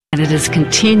And it has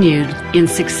continued in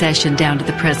succession down to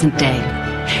the present day.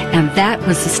 And that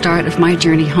was the start of my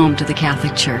journey home to the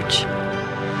Catholic Church.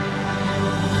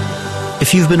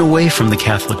 If you've been away from the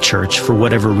Catholic Church for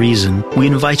whatever reason, we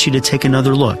invite you to take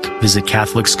another look. Visit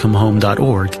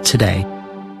CatholicsComeHome.org today.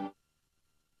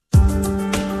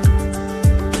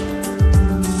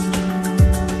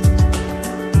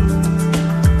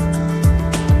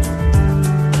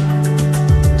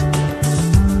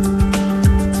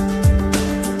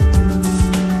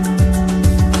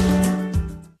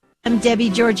 I'm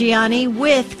Debbie Georgiani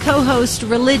with co-host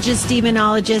religious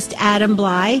demonologist Adam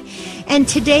Bly, and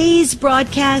today's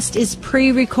broadcast is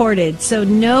pre-recorded, so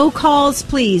no calls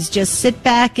please, just sit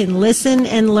back and listen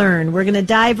and learn. We're going to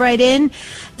dive right in.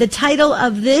 The title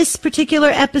of this particular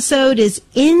episode is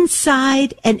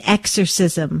Inside an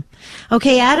Exorcism.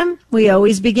 Okay, Adam, we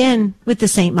always begin with the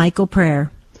St. Michael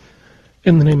prayer.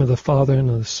 In the name of the Father,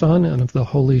 and of the Son, and of the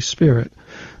Holy Spirit.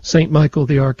 St. Michael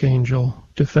the Archangel,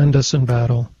 defend us in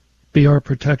battle. Be our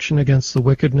protection against the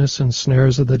wickedness and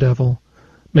snares of the devil.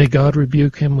 May God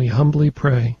rebuke him, we humbly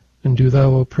pray. And do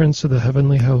thou, O Prince of the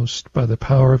heavenly host, by the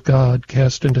power of God,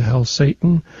 cast into hell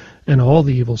Satan and all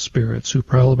the evil spirits who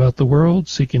prowl about the world,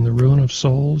 seeking the ruin of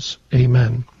souls.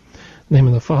 Amen. In the name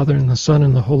of the Father, and the Son,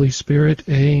 and the Holy Spirit.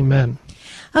 Amen.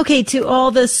 Okay, to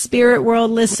all the Spirit World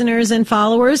listeners and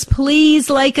followers, please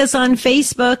like us on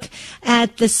Facebook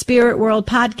at the Spirit World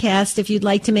Podcast if you'd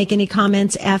like to make any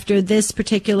comments after this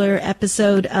particular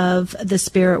episode of the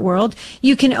Spirit World.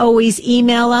 You can always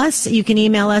email us. You can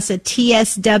email us at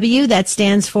TSW, that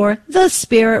stands for The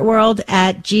Spirit World,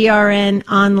 at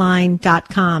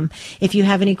grnonline.com if you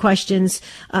have any questions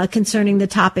concerning the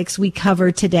topics we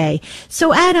cover today.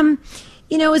 So, Adam,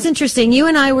 you know, it was interesting. You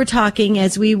and I were talking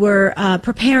as we were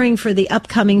preparing for the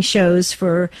upcoming shows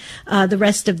for the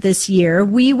rest of this year.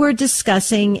 We were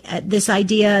discussing this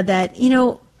idea that, you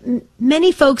know,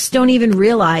 many folks don't even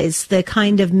realize the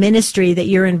kind of ministry that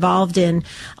you're involved in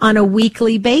on a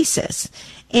weekly basis.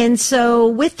 And so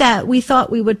with that, we thought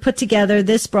we would put together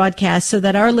this broadcast so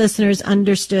that our listeners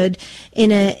understood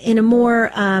in a more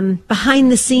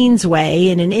behind the scenes way,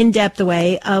 in an in-depth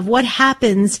way, of what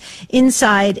happens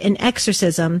inside an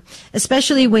exorcism,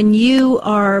 especially when you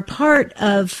are part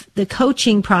of the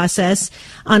coaching process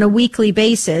on a weekly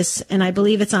basis. And I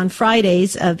believe it's on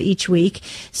Fridays of each week.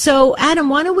 So Adam,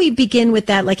 why don't we begin with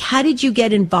that? Like, how did you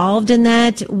get involved in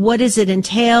that? What does it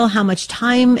entail? How much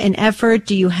time and effort?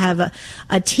 Do you have a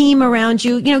team around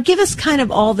you? You know, give us kind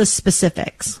of all the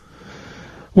specifics.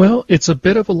 Well, it's a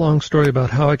bit of a long story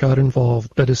about how I got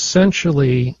involved, but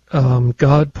essentially,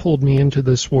 God pulled me into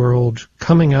this world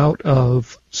coming out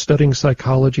of studying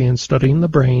psychology and studying the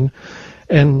brain,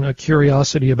 and a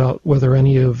curiosity about whether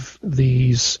any of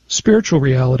these spiritual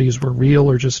realities were real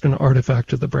or just an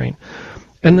artifact of the brain.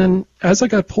 And then as I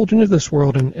got pulled into this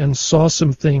world and saw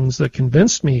some things that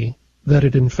convinced me that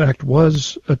it in fact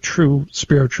was a true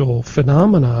spiritual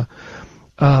phenomena,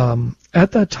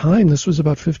 at that time, this was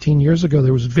about 15 years ago,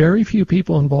 there was very few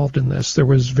people involved in this. There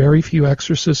was very few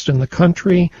exorcists in the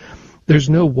country. There's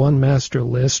no one master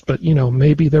list, but, you know,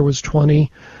 maybe there was 20,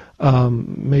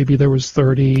 maybe there was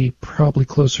 30, probably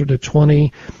closer to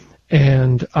 20.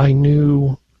 And I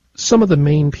knew some of the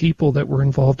main people that were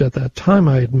involved at that time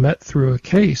I had met through a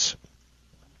case.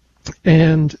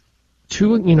 And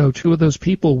two of those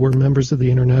people were members of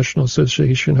the International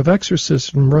Association of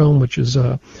Exorcists in Rome, which is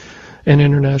an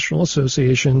international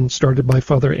association started by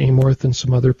Father Amorth and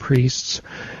some other priests.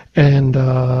 And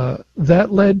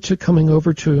that led to coming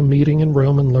over to a meeting in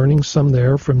Rome and learning some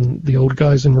there from the old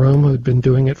guys in Rome who had been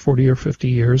doing it 40 or 50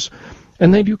 years.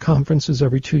 And they do conferences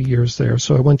every 2 years there,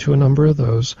 so I went to a number of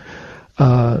those.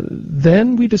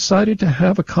 Then we decided to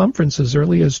have a conference as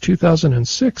early as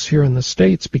 2006 here in the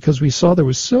States because we saw there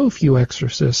was so few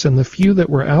exorcists, and the few that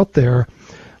were out there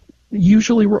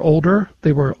usually were older.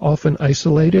 They were often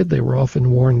isolated. They were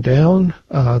often worn down.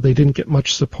 They didn't get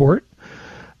much support.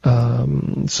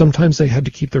 Sometimes they had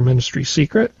to keep their ministry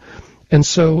secret. And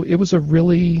so it was a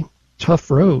really tough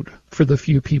road for the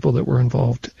few people that were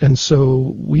involved. And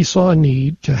so we saw a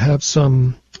need to have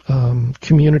some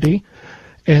community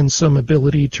and some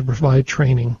ability to provide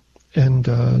training. And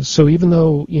so even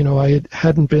though, you know, I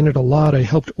hadn't been at a lot, I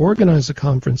helped organize the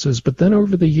conferences. But then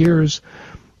over the years,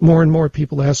 more and more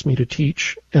people asked me to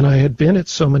teach. And I had been at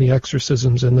so many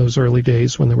exorcisms in those early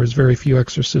days when there was very few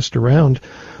exorcists around,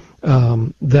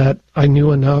 that I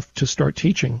knew enough to start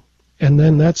teaching. And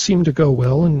then that seemed to go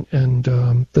well, and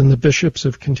then the bishops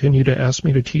have continued to ask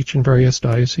me to teach in various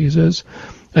dioceses,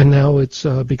 and now it's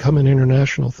become an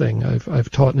international thing. I've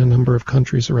taught in a number of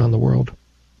countries around the world.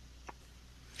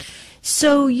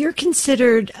 So you're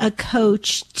considered a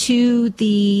coach to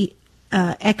the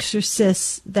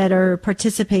exorcists that are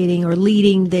participating or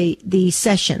leading the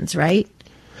sessions, right?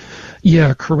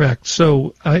 Yeah, correct.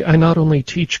 So I not only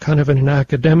teach kind of in an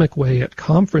academic way at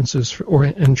conferences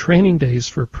and training days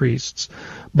for priests,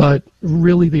 but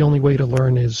really the only way to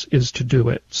learn is to do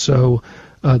it. So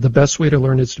the best way to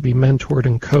learn is to be mentored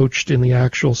and coached in the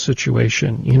actual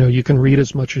situation. You know, you can read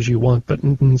as much as you want, but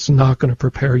it's not going to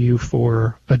prepare you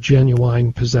for a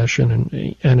genuine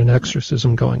possession and an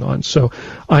exorcism going on. So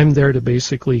I'm there to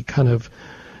basically kind of,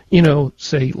 you know,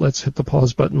 say, let's hit the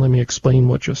pause button. Let me explain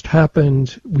what just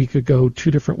happened. We could go two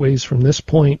different ways from this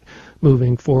point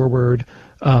moving forward.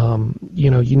 You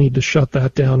know, you need to shut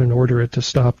that down and order it to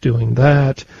stop doing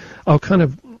that. I'll kind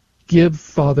of give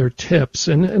Father tips,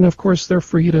 and of course they're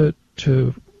free to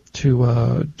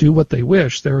do what they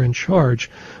wish. They're in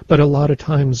charge, but a lot of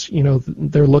times, you know,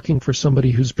 they're looking for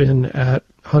somebody who's been at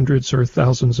hundreds or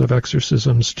thousands of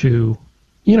exorcisms to,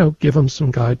 you know, give them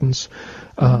some guidance.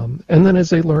 And then as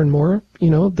they learn more, you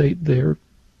know,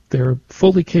 they're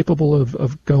fully capable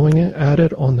of going at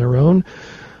it on their own.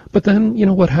 But then, you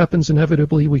know, what happens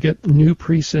inevitably, we get new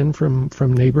priests in from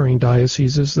neighboring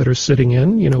dioceses that are sitting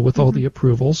in, you know, with all the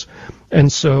approvals.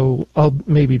 And so I'll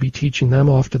maybe be teaching them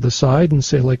off to the side and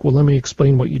say, like, well, let me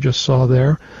explain what you just saw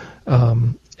there.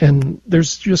 And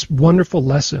there's just wonderful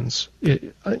lessons.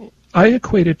 I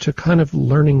equate it to kind of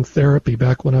learning therapy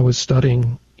back when I was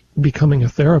studying becoming a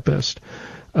therapist.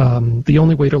 The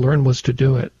only way to learn was to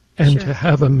do it. And Sure. to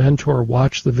have a mentor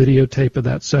watch the videotape of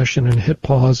that session and hit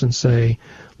pause and say,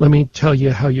 let me tell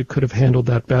you how you could have handled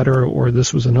that better, or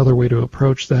this was another way to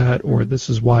approach that, or this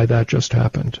is why that just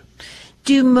happened.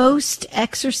 Do most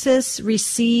exorcists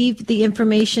receive the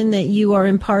information that you are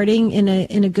imparting in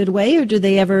a good way, or do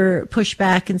they ever push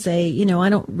back and say, you know, I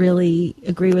don't really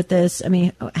agree with this? I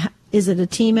mean, is it a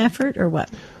team effort or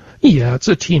what? Yeah, it's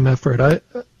a team effort.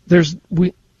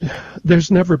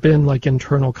 There's never been like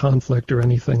internal conflict or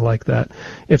anything like that.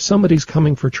 If somebody's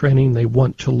coming for training, they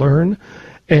want to learn.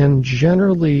 And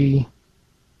generally,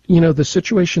 you know, the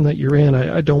situation that you're in,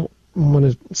 I don't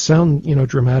want to sound, you know,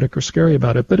 dramatic or scary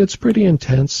about it, but it's pretty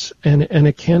intense, and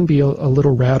it can be a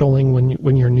little rattling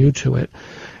when you're new to it.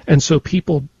 And so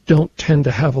people don't tend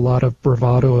to have a lot of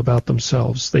bravado about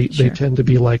themselves. They tend to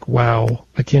be like, wow,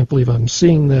 I can't believe I'm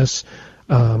seeing this.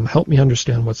 Help me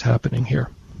understand what's happening here.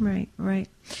 Right, right.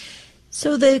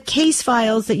 So the case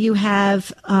files that you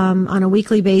have on a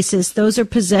weekly basis, those are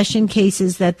possession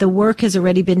cases that the work has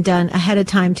already been done ahead of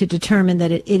time to determine that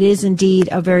it is indeed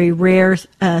a very rare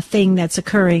thing that's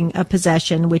occurring, a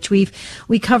possession, which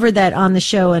we covered that on the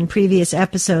show in previous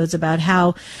episodes about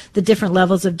how the different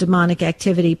levels of demonic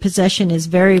activity. Possession is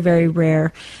very, very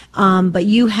rare. But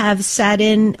you have sat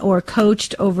in or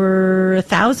coached over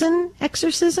 1,000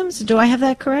 exorcisms. Do I have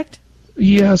that correct?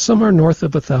 Yeah, some are north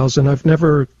of 1,000. I've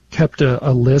never kept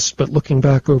a list, but looking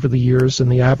back over the years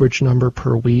and the average number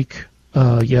per week,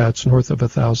 yeah, it's north of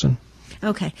 1,000.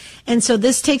 Okay. And so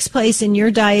this takes place in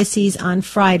your diocese on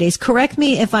Fridays. Correct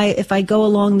me if I go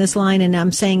along this line and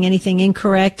I'm saying anything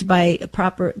incorrect by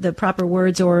the proper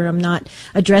words, or I'm not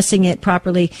addressing it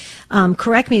properly.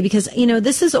 Correct me, because, you know,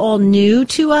 this is all new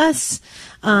to us.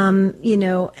 You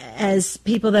know, as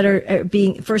people that are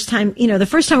being the first time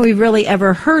we've really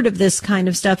ever heard of this kind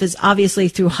of stuff is obviously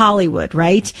through Hollywood,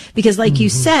 right? Because like you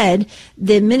said,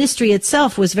 the ministry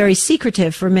itself was very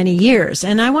secretive for many years.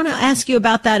 And I want to ask you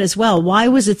about that as well. Why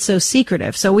was it so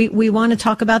secretive? So we want to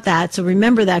talk about that. So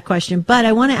remember that question. But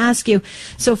I want to ask you,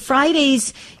 so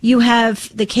Fridays you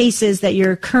have the cases that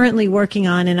you're currently working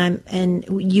on, and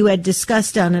you had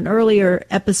discussed on an earlier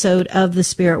episode of The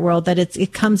Spirit World that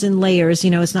it comes in layers.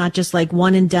 You know, it's not just like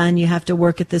one and done. You have to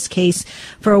work at this case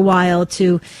for a while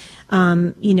to,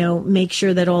 you know, make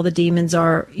sure that all the demons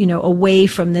are, you know, away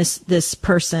from this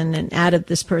person and out of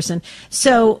this person.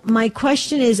 So my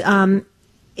question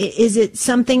is it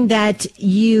something that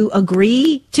you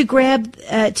agree to grab,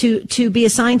 to be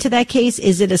assigned to that case?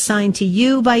 Is it assigned to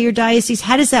you by your diocese?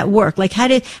 How does that work? Like, how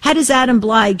does Adam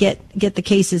Bly get the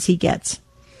cases he gets?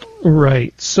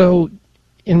 Right. So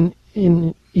in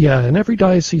every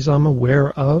diocese I'm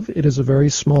aware of, it is a very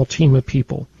small team of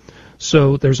people.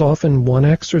 So there's often one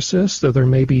exorcist, though there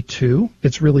may be two.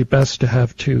 It's really best to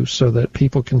have two so that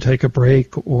people can take a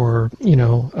break, or, you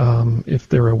know, if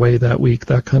they're away that week,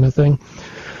 that kind of thing.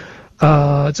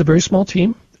 It's a very small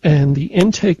team, and the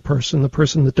intake person, the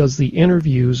person that does the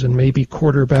interviews and maybe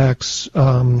quarterbacks,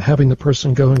 having the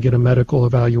person go and get a medical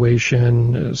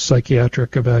evaluation, a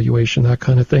psychiatric evaluation, that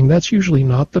kind of thing, that's usually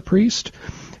not the priest.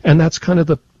 And that's kind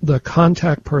of the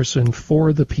contact person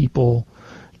for the people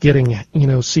getting,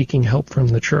 seeking help from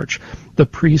the church. The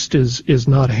priest is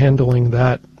not handling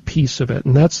that piece of it,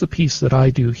 and that's the piece that I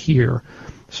do here.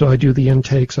 So I do the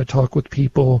intakes, I talk with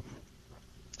people,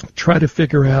 try to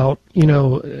figure out, in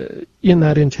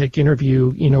that intake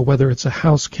interview, whether it's a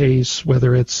house case,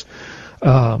 whether it's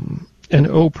an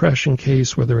oppression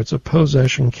case, whether it's a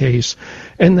possession case.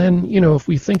 And then, if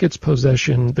we think it's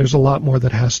possession, there's a lot more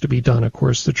that has to be done. Of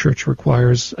course, the church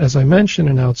requires, as I mentioned,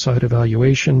 an outside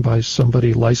evaluation by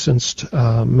somebody licensed,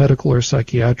 medical or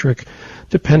psychiatric.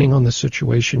 Depending on the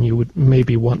situation, you would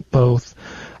maybe want both.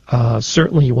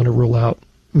 Certainly you want to rule out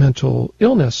mental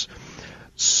illness.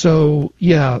 So,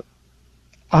 yeah,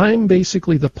 I'm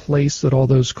basically the place that all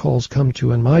those calls come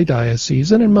to in my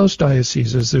diocese, and in most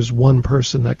dioceses there's one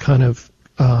person that kind of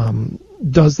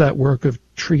does that work of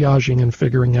triaging and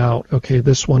figuring out, okay,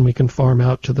 this one we can farm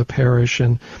out to the parish,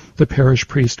 and the parish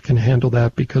priest can handle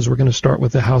that because we're going to start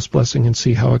with the house blessing and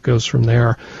see how it goes from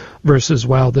there, versus,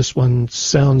 wow, this one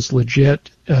sounds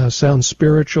legit, sounds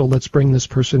spiritual, let's bring this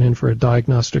person in for a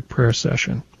diagnostic prayer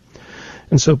session.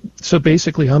 And so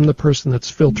basically, I'm the person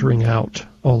that's filtering out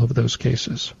all of those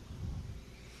cases.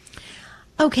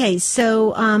 Okay,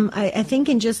 so I think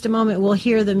in just a moment we'll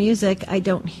hear the music. I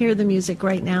don't hear the music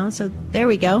right now, so there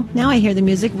we go. Now I hear the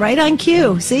music right on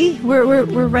cue. See, we're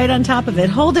right on top of it.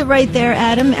 Hold it right there,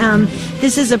 Adam.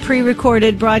 This is a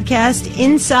pre-recorded broadcast,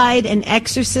 Inside an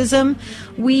Exorcism.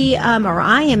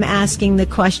 I am asking the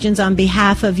questions on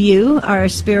behalf of you, our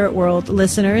Spirit World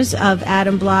listeners, of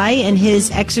Adam Bly and his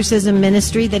exorcism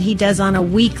ministry that he does on a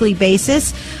weekly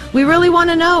basis. We really want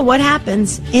to know what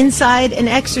happens inside an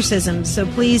exorcism. So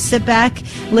please sit back,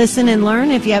 listen, and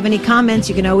learn. If you have any comments,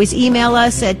 you can always email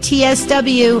us at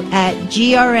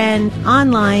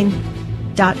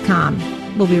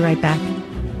tsw@grnonline.com. We'll be right back.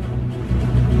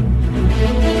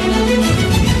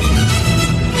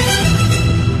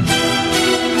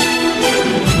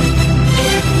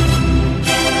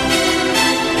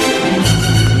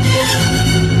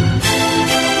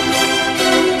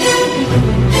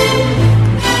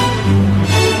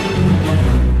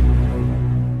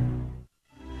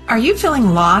 Are you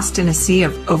feeling lost in a sea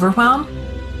of overwhelm?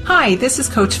 Hi, this is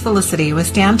Coach Felicity with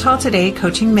Stand Tall Today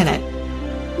Coaching Minute.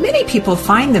 Many people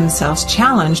find themselves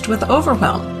challenged with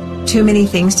overwhelm. Too many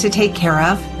things to take care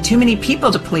of, too many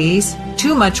people to please,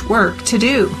 too much work to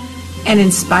do. And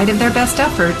in spite of their best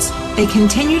efforts, they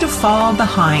continue to fall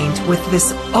behind with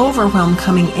this overwhelm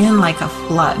coming in like a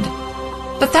flood.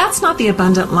 But that's not the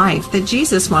abundant life that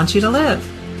Jesus wants you to live.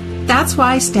 That's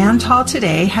why Stand Tall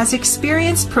Today has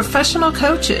experienced professional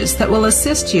coaches that will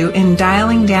assist you in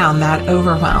dialing down that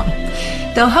overwhelm.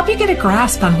 They'll help you get a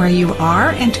grasp on where you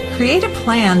are and to create a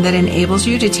plan that enables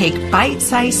you to take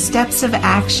bite-sized steps of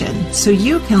action so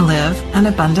you can live an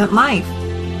abundant life.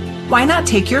 Why not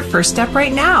take your first step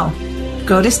right now?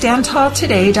 Go to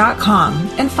standtalltoday.com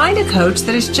and find a coach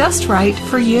that is just right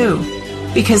for you.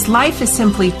 Because life is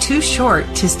simply too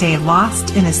short to stay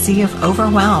lost in a sea of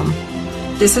overwhelm.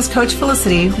 This is Coach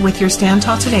Felicity with your Stand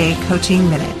Tall Today Coaching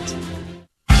Minute.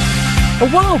 A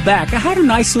while back, I had a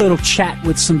nice little chat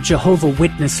with some Jehovah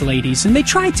Witness ladies, and they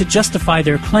tried to justify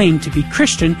their claim to be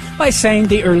Christian by saying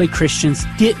the early Christians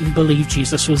didn't believe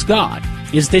Jesus was God.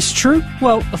 Is this true?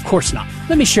 Well, of course not.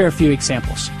 Let me share a few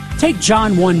examples. Take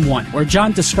John 1:1, where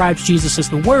John describes Jesus as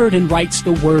the Word and writes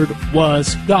the Word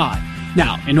was God.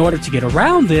 Now, in order to get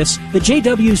around this, the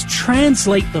JWs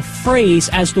translate the phrase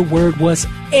as the Word was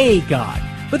a God.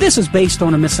 But this is based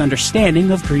on a misunderstanding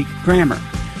of Greek grammar.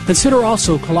 Consider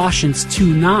also Colossians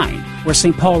 2:9, where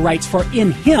St. Paul writes, "For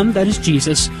in him," that is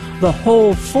Jesus, "the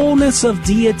whole fullness of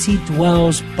deity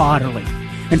dwells bodily."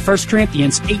 In 1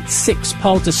 Corinthians 8:6,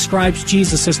 Paul describes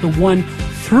Jesus as the one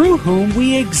through whom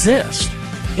we exist.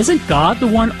 Isn't God the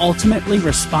one ultimately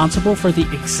responsible for the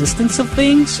existence of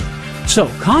things? So,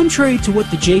 contrary to what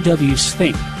the JWs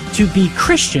think, to be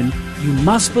Christian, you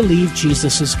must believe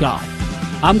Jesus is God.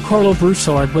 I'm Carlo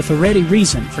Broussard with a ready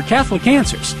reason for Catholic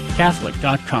Answers,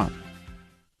 Catholic.com.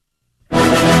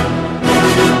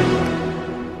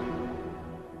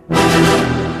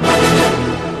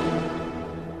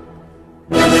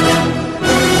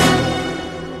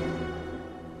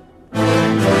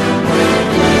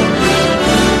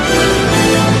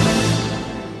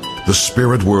 The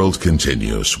Spirit World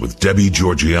continues with Debbie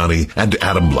Georgiani and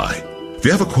Adam Bly. If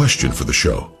you have a question for the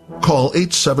show, call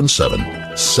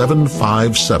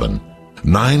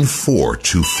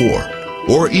 877-757-9424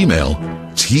 or email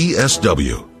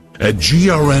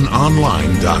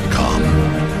tsw@grnonline.com.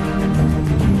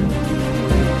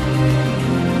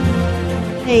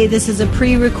 Hey, this is a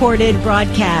pre-recorded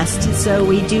broadcast, so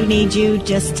we do need you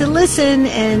just to listen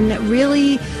and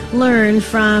really learn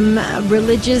from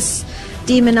religious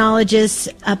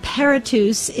demonologist, a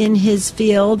peritus in his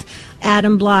field,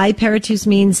 Adam Bly. Peritus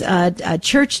means a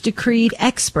church-decreed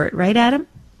expert, right, Adam?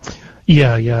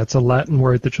 Yeah, it's a Latin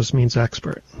word that just means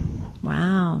expert.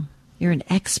 Wow, you're an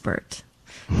expert.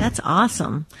 That's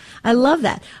awesome. I love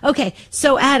that. Okay,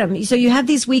 so Adam, so you have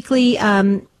these weekly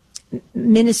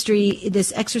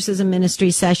this exorcism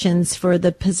ministry sessions for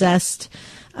the possessed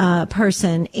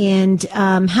person, and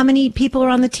how many people are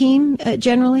on the team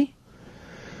generally?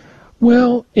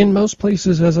 Well, in most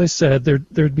places, as I said,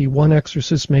 there'd be one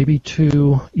exorcist, maybe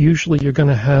two. Usually you're going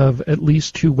to have at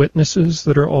least two witnesses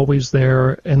that are always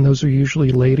there, and those are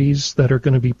usually ladies that are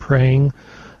going to be praying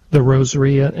the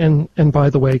rosary. And by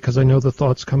the way, because I know the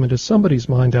thoughts come into somebody's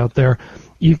mind out there,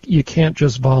 you can't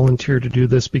just volunteer to do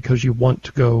this because you want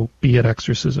to go be at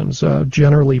exorcisms.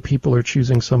 Generally, people are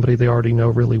choosing somebody they already know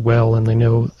really well and they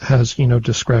know has,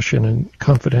 discretion and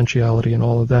confidentiality and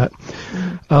all of that.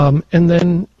 Mm-hmm. And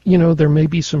then, there may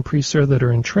be some priests there that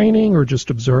are in training or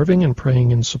just observing and praying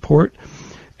in support.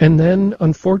 And then,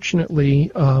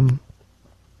 unfortunately,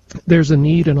 there's a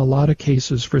need in a lot of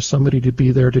cases for somebody to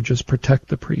be there to just protect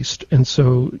the priest. And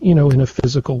so, in a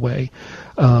physical way,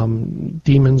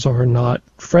 demons are not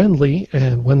friendly,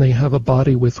 and when they have a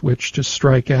body with which to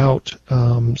strike out,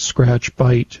 scratch,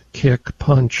 bite, kick,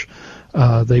 punch,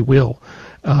 they will.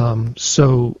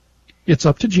 So it's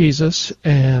up to Jesus,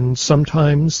 and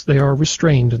sometimes they are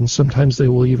restrained, and sometimes they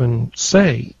will even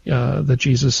say that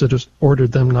Jesus had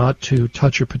ordered them not to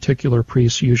touch a particular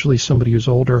priest, usually somebody who's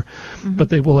older, but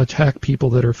they will attack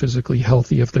people that are physically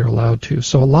healthy if they're allowed to.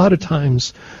 So a lot of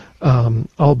times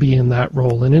I'll be in that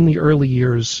role, and in the early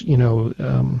years,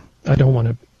 I don't want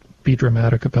to be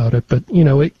dramatic about it, but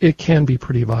it can be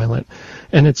pretty violent,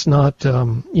 and it's not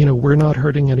we're not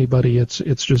hurting anybody.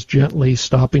 It's just gently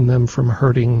stopping them from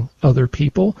hurting other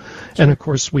people. And of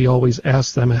course we always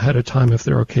ask them ahead of time if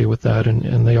they're okay with that,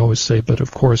 and they always say, but of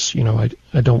course I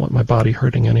don't want my body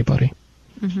hurting anybody.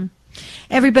 Mm-hmm.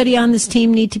 Everybody on this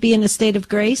team need to be in a state of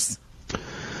grace?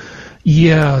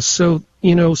 Yeah, so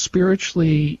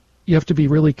spiritually you have to be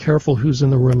really careful who's in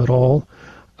the room at all.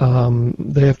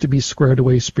 They have to be squared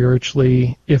away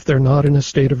spiritually. If they're not in a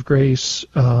state of grace,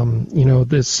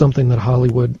 there's something that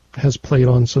Hollywood has played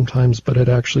on sometimes, but it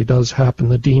actually does happen.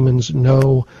 The demons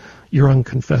know your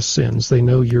unconfessed sins. They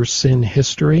know your sin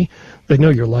history. They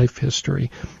know your life history.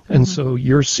 And so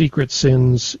your secret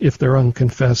sins, if they're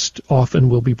unconfessed, often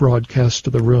will be broadcast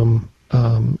to the room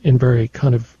in very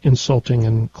kind of insulting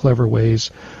and clever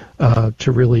ways.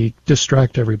 To really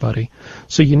distract everybody.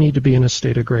 So you need to be in a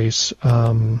state of grace.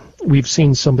 We've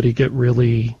seen somebody get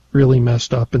really, really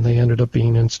messed up, and they ended up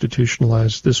being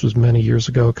institutionalized. This was many years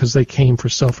ago because they came for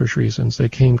selfish reasons. They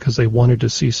came because they wanted to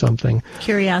see something.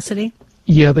 Curiosity?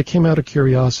 Yeah, they came out of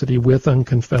curiosity with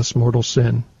unconfessed mortal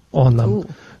sin on them. Ooh.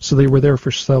 So they were there for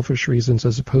selfish reasons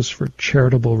as opposed to for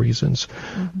charitable reasons.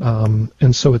 Mm-hmm.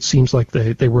 And so it seems like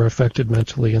they were affected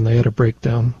mentally, and they had a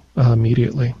breakdown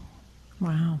immediately.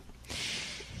 Wow.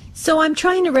 So I'm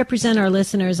trying to represent our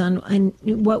listeners on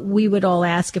what we would all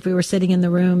ask if we were sitting in the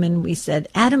room and we said,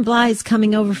 Adam Bly is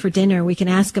coming over for dinner. We can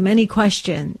ask him any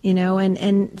question,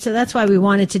 and so that's why we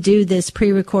wanted to do this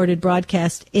pre-recorded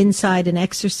broadcast inside an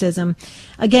exorcism.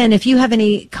 Again, if you have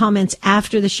any comments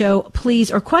after the show,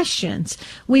 please, or questions,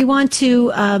 we want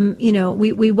to,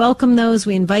 we welcome those.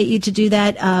 We invite you to do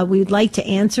that. We'd like to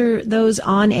answer those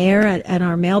on air at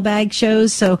our mailbag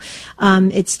shows. So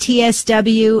it's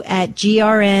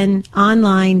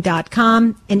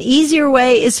tsw@grnonline.com. An easier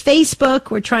way is Facebook.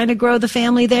 We're trying to grow the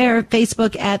family there.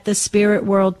 Facebook at the Spirit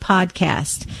World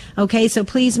Podcast. Okay, so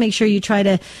please make sure you try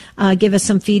to give us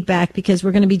some feedback, because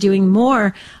we're going to be doing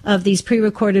more of these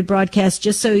pre-recorded broadcasts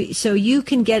just so you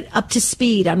can get up to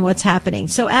speed on what's happening.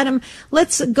 So, Adam,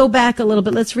 let's go back a little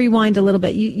bit. Let's rewind a little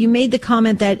bit. You made the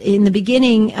comment that in the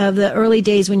beginning of the early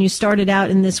days when you started out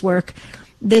in this work,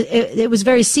 it was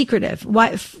very secretive.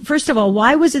 Why? First of all,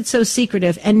 why was it so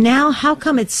secretive? And now, how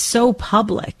come it's so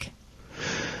public?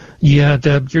 Yeah,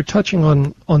 Deb, you're touching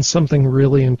on something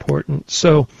really important.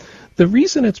 So the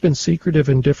reason it's been secretive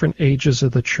in different ages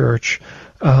of the church,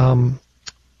 I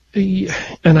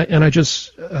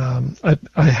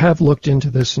have looked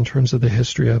into this in terms of the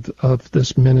history of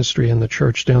this ministry in the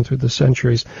church down through the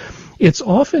centuries. It's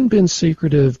often been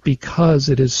secretive because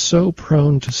it is so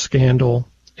prone to scandal,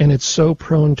 and it's so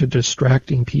prone to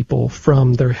distracting people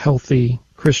from their healthy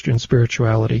Christian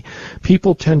spirituality.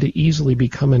 People tend to easily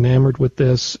become enamored with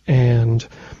this and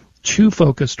too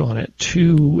focused on it,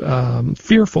 too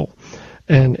fearful.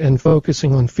 and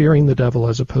focusing on fearing the devil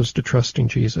as opposed to trusting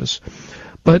Jesus.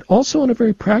 But also on a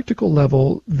very practical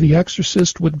level, the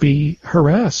exorcist would be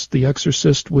harassed. The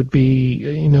exorcist would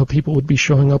be, people would be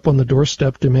showing up on the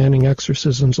doorstep demanding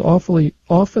exorcisms,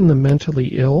 often the mentally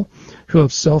ill who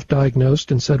have self-diagnosed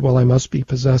and said, well, I must be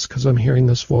possessed because I'm hearing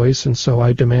this voice, and so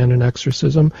I demand an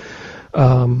exorcism.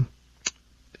 So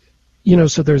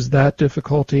there's that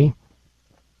difficulty.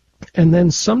 And then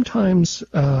sometimes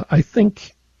I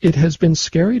think it has been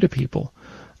scary to people.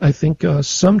 I think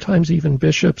sometimes even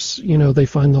bishops, they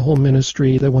find the whole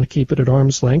ministry, they want to keep it at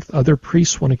arm's length. Other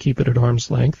priests want to keep it at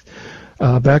arm's length.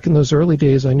 Back in those early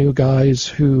days, I knew guys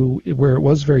where it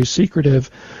was very secretive,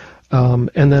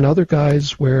 and then other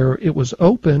guys where it was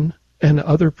open, and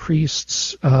other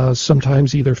priests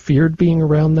sometimes either feared being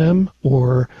around them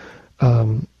or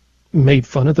made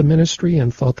fun of the ministry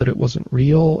and thought that it wasn't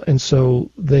real, and so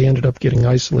they ended up getting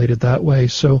isolated that way.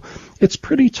 So it's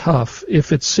pretty tough.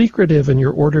 If it's secretive and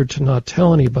you're ordered to not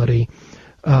tell anybody,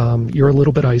 you're a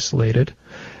little bit isolated.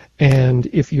 And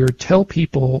if you tell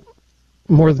people,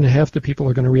 more than half the people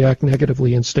are going to react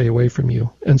negatively and stay away from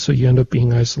you, and so you end up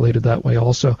being isolated that way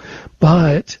also.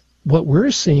 But what we're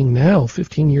seeing now,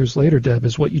 15 years later, Deb,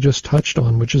 is what you just touched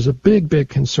on, which is a big, big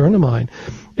concern of mine,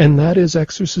 and that is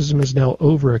exorcism is now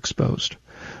overexposed.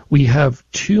 We have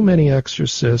too many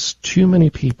exorcists, too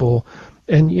many people,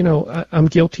 and, I'm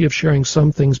guilty of sharing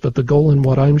some things, but the goal in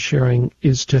what I'm sharing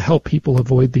is to help people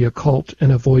avoid the occult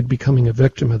and avoid becoming a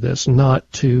victim of this,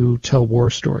 not to tell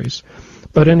war stories.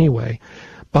 But anyway,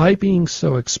 by being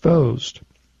so exposed,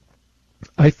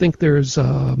 I think there's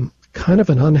kind of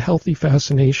an unhealthy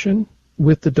fascination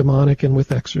with the demonic and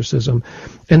with exorcism.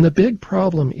 And the big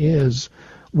problem is,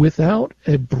 without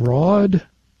a broad,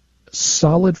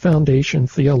 solid foundation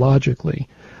theologically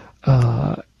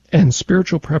and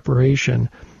spiritual preparation,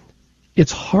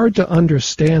 it's hard to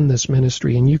understand this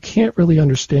ministry, and you can't really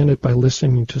understand it by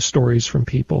listening to stories from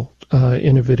people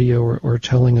in a video or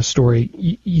telling a story.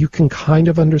 You can kind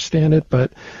of understand it,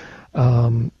 but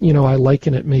I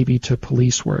liken it maybe to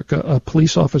police work. A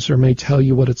police officer may tell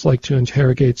you what it's like to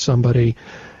interrogate somebody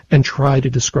and try to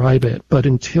describe it, but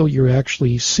until you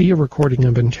actually see a recording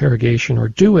of interrogation or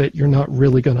do it, you're not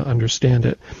really going to understand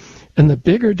it. And the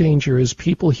bigger danger is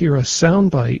people hear a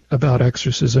soundbite about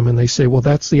exorcism and they say, well,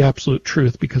 that's the absolute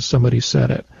truth because somebody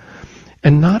said it.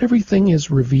 And not everything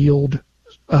is revealed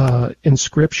in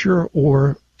Scripture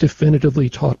or definitively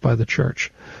taught by the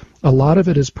church. A lot of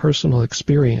it is personal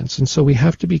experience, and so we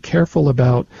have to be careful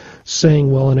about saying,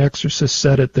 well, an exorcist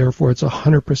said it, therefore it's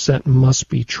 100% must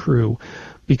be true,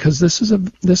 because this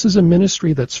is a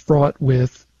ministry that's fraught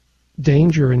with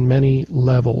danger in many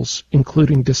levels,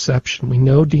 including deception. We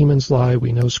know demons lie.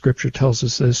 We know Scripture tells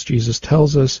us this. Jesus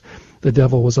tells us the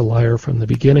devil was a liar from the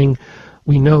beginning.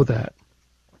 We know that.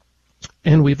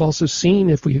 And we've also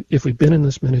seen, if we've been in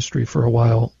this ministry for a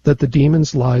while, that the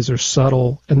demon's lies are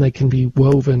subtle and they can be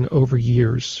woven over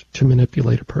years to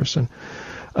manipulate a person.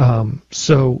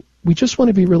 So we just want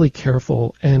to be really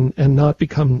careful and not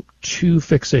become too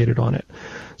fixated on it.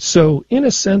 So in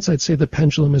a sense, I'd say the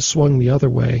pendulum has swung the other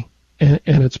way, and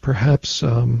it's perhaps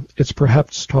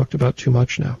talked about too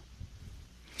much now.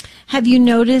 Have you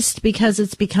noticed, because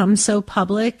it's become so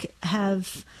public,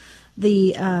 have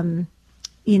the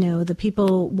the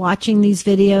people watching these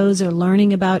videos or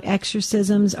learning about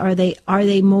exorcisms, are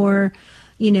they more,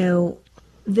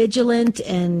 vigilant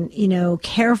and,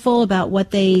 careful about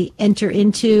what they enter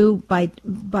into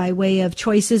by way of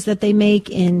choices that they make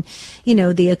in,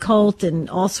 the occult and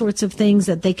all sorts of things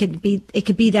that it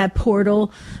could be that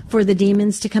portal for the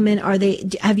demons to come in?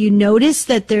 Have you noticed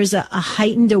that there's a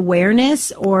heightened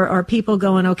awareness, or are people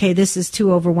going, okay, this is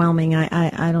too overwhelming.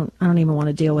 I don't even want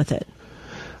to deal with it?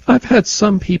 I've had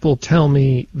some people tell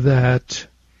me that,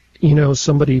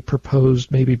 somebody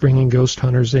proposed maybe bringing ghost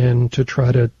hunters in to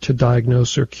try to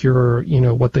diagnose or cure,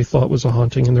 what they thought was a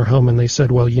haunting in their home. And they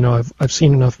said, well, I've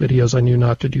seen enough videos. I knew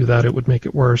not to do that. It would make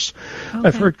it worse. Okay,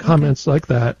 I've heard comments like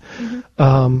that.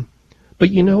 Mm-hmm. But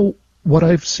what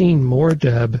I've seen more,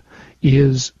 Deb,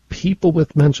 is people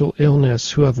with mental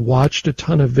illness who have watched a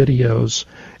ton of videos,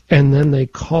 and then they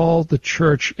call the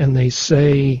church and they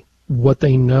say what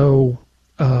they know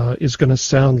is going to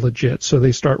sound legit. So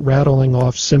they start rattling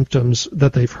off symptoms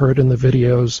that they've heard in the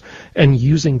videos and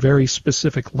using very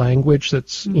specific language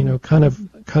that's, kind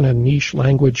of niche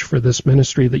language for this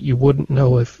ministry that you wouldn't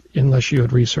know unless you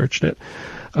had researched it.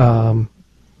 And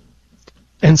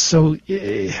so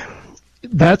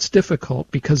that's difficult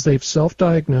because they've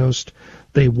self-diagnosed,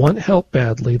 they want help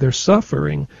badly, they're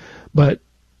suffering, but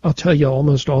I'll tell you,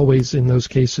 almost always in those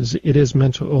cases, it is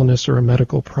mental illness or a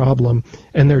medical problem,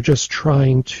 and they're just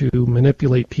trying to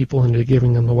manipulate people into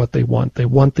giving them what they want. They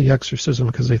want the exorcism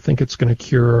because they think it's going to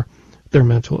cure their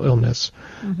mental illness.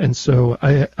 Mm-hmm. And so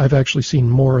I've actually seen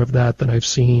more of that than I've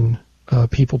seen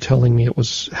people telling me it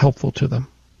was helpful to them.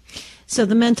 So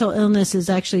the mental illness is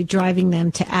actually driving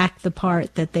them to act the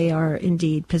part that they are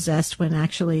indeed possessed, when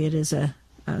actually it is a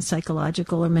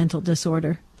psychological or mental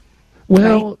disorder.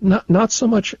 Well, right? not so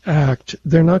much act.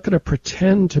 They're not going to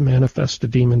pretend to manifest a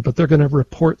demon, but they're going to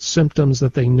report symptoms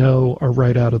that they know are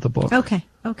right out of the book. Okay,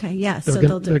 yeah.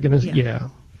 They're going to, yeah.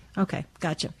 Okay,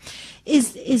 gotcha.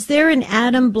 Is there an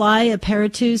Adam Bly, a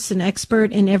Paratus, an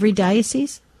expert in every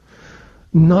diocese?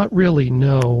 Not really,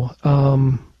 no.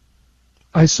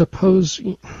 I suppose,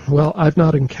 well, I've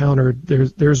not encountered,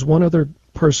 there's one other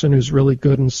person who's really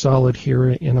good and solid here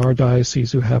in our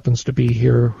diocese who happens to be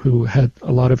here, who had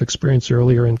a lot of experience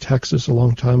earlier in Texas a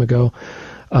long time ago,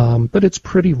 but it's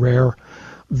pretty rare,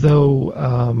 though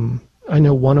I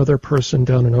know one other person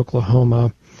down in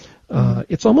Oklahoma.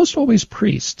 It's almost always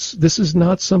priests. This is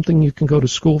not something you can go to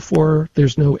school for.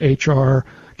 There's no HR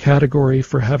category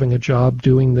for having a job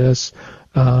doing this.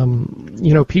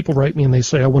 People write me and they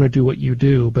say, I want to do what you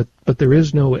do, but there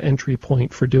is no entry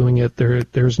point for doing it.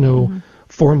 There's no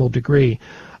formal degree.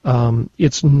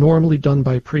 It's normally done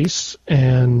by priests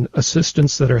and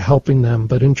assistants that are helping them.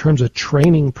 But in terms of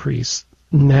training priests,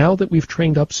 now that we've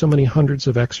trained up so many hundreds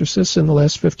of exorcists in the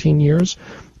last 15 years,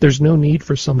 there's no need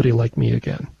for somebody like me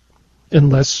again,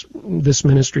 unless this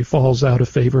ministry falls out of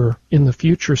favor in the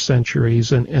future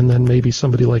centuries, and then maybe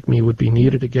somebody like me would be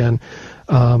needed again.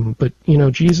 But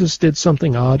Jesus did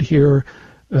something odd here,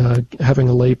 having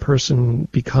a lay person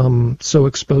become so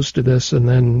exposed to this and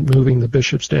then moving the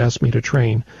bishops to ask me to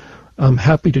train. I'm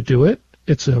happy to do it.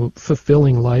 It's a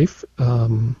fulfilling life.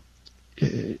 I'm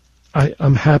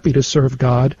happy to serve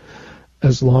God.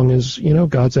 As long as,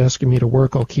 God's asking me to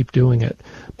work, I'll keep doing it.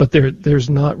 But there's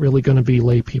not really going to be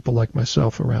lay people like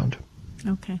myself around.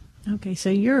 Okay. So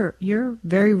you're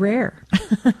very rare.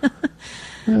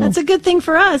 That's a good thing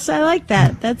for us. I like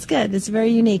that. That's good. It's very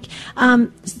unique.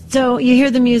 So you hear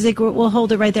the music. We'll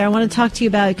hold it right there. I want to talk to you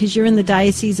about it because you're in the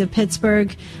Diocese of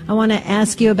Pittsburgh. I want to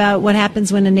ask you about what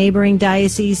happens when a neighboring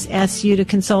diocese asks you to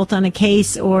consult on a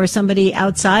case, or somebody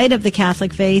outside of the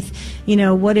Catholic faith.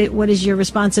 What is your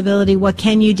responsibility? What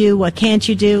can you do? What can't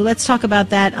you do? Let's talk about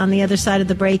that on the other side of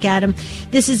the break, Adam.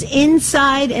 This is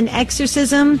Inside an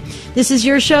Exorcism. This is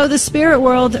your show, The Spirit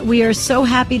World. We are so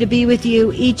happy to be with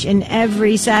you each and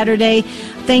every Saturday.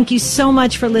 Thank you so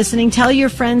much for listening. Tell your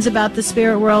friends about The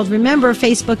Spirit World. Remember,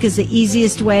 Facebook is the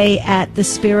easiest way at The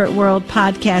Spirit World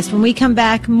Podcast. When we come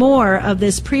back, more of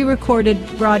this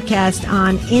pre-recorded broadcast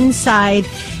on Inside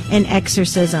an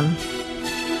Exorcism.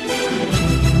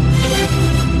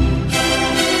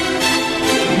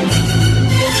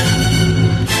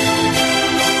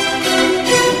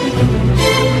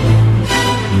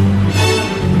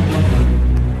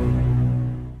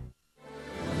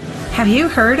 Have you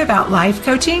heard about life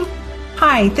coaching?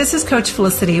 Hi, this is Coach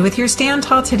Felicity with your Stand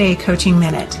Tall Today Coaching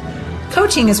Minute.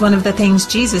 Coaching is one of the things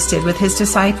Jesus did with his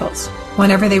disciples.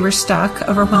 Whenever they were stuck,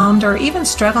 overwhelmed, or even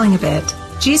struggling a bit,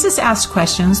 Jesus asked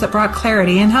questions that brought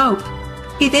clarity and hope.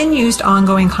 He then used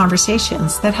ongoing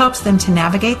conversations that helps them to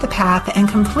navigate the path and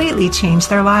completely change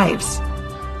their lives.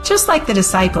 Just like the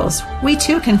disciples, we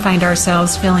too can find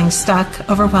ourselves feeling stuck,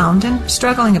 overwhelmed, and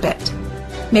struggling a bit.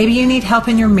 Maybe you need help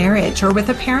in your marriage or with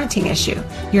a parenting issue.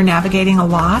 You're navigating a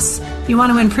loss, you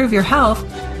want to improve your health,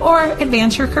 or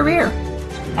advance your career.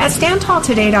 At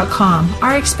StandTallToday.com,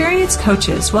 our experienced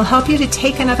coaches will help you to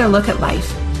take another look at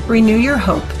life, renew your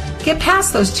hope, get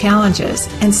past those challenges,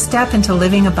 and step into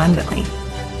living abundantly.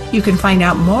 You can find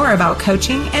out more about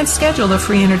coaching and schedule a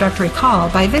free introductory call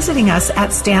by visiting us at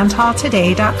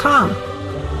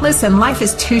StandTallToday.com. Listen, life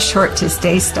is too short to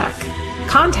stay stuck.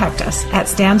 Contact us at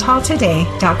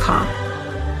StandTallToday.com.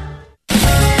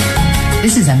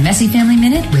 This is a Messy Family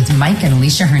Minute with Mike and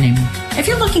Alicia Herning. If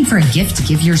you're looking for a gift to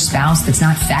give your spouse that's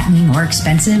not fattening or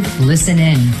expensive, listen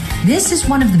in. This is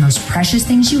one of the most precious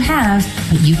things you have,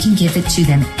 but you can give it to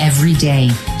them every day.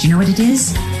 Do you know what it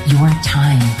is? Your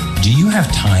time. Do you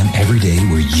have time every day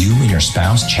where you and your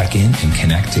spouse check in and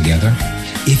connect together?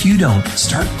 If you don't,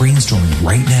 start brainstorming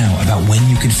right now about when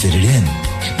you could fit it in.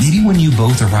 Maybe when you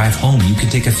both arrive home, you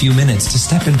could take a few minutes to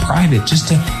step in private just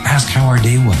to ask how our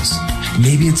day was.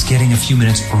 Maybe it's getting a few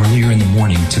minutes earlier in the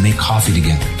morning to make coffee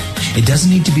together. It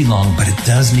doesn't need to be long, but it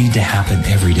does need to happen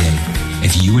every day.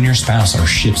 If you and your spouse are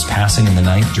ships passing in the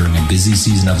night during a busy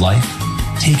season of life,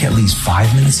 take at least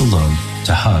 5 minutes alone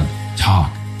to hug,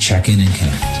 talk, check in, and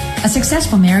connect. A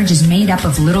successful marriage is made up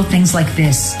of little things like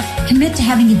this. Commit to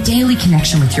having a daily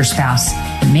connection with your spouse.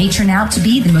 It may turn out to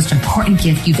be the most important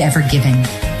gift you've ever given.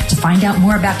 To find out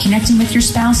more about connecting with your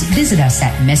spouse, visit us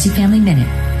at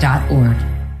messyfamilyminute.org.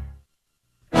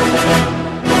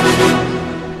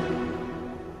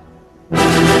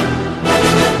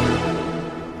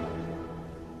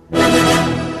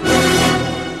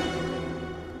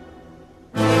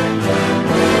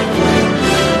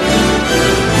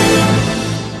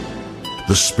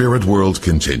 The Spirit World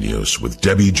continues with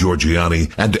Debbie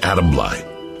Georgianni and Adam Bly.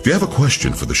 If you have a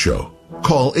question for the show,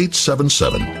 call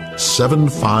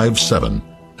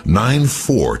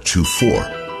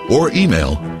 877-757-9424 or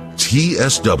email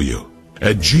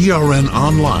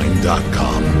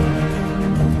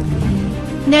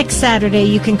tsw@grnonline.com. Next Saturday,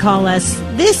 you can call us.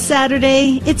 This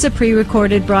Saturday, it's a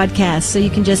pre-recorded broadcast, so you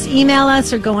can just email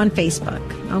us or go on Facebook.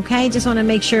 Okay, just want to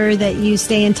make sure that you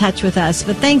stay in touch with us.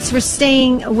 But thanks for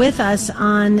staying with us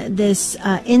on this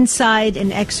Inside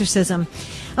an Exorcism.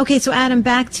 Okay, so Adam,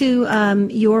 back to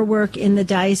your work in the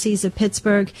Diocese of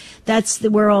Pittsburgh. That's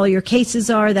where all your cases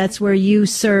are. That's where you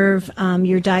serve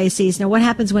your diocese. Now, what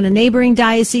happens when a neighboring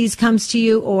diocese comes to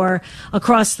you, or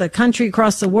across the country,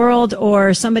 across the world,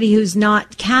 or somebody who's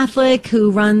not Catholic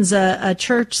who runs a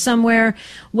church somewhere?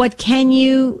 What can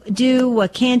you do?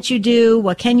 What can't you do?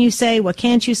 What can you say? What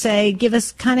can't you say? Give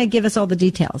us all the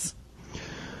details.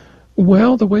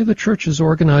 Well, the way the church is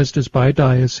organized is by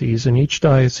diocese, and each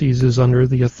diocese is under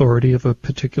the authority of a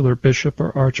particular bishop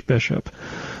or archbishop.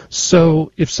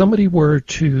 So if somebody were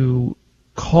to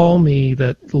call me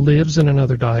that lives in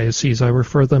another diocese, I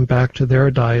refer them back to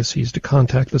their diocese to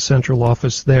contact the central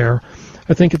office there.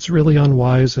 I think it's really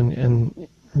unwise and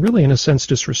really, in a sense,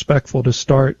 disrespectful to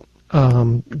start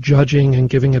judging and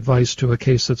giving advice to a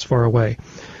case that's far away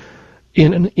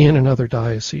in another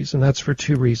diocese, and that's for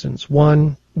two reasons.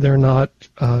 One, they're not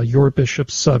your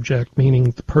bishop's subject,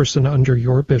 meaning the person under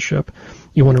your bishop.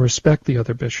 You want to respect the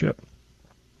other bishop.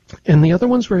 And the other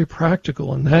one's very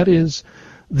practical, and that is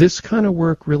this kind of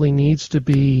work really needs to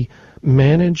be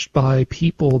managed by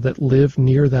people that live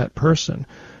near that person.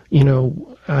 You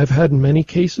know, I've had many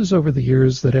cases over the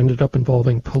years that ended up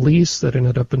involving police, that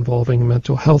ended up involving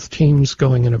mental health teams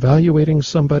going and evaluating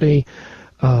somebody.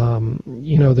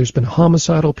 There's been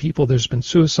homicidal people, there's been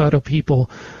suicidal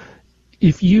people.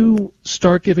 If you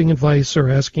start giving advice or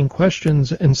asking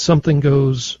questions and something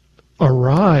goes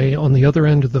awry on the other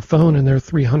end of the phone and they're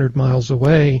 300 miles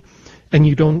away and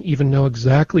you don't even know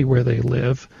exactly where they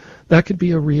live, that could be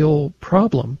a real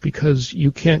problem because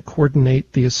you can't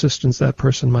coordinate the assistance that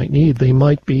person might need. They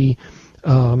might be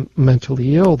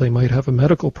mentally ill. They might have a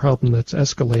medical problem that's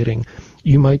escalating.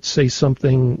 You might say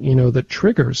something, that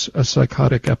triggers a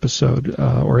psychotic episode,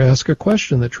 or ask a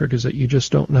question that triggers it. You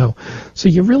just don't know. So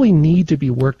you really need to be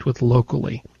worked with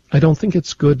locally. I don't think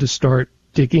it's good to start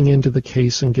digging into the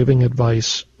case and giving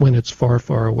advice when it's far,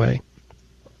 far away.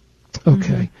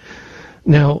 Okay.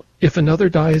 Now, if another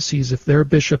diocese, if their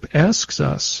bishop asks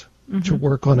us to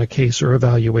work on a case or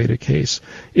evaluate a case,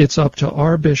 it's up to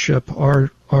our bishop,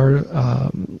 our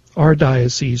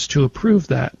diocese to approve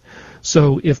that.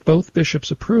 So if both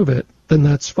bishops approve it, then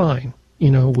that's fine.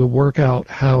 We'll work out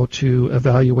how to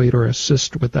evaluate or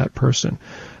assist with that person.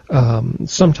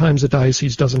 Sometimes a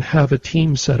diocese doesn't have a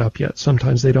team set up yet.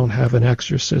 Sometimes they don't have an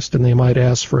exorcist, and they might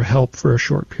ask for help for a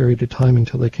short period of time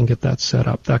until they can get that set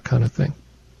up, that kind of thing.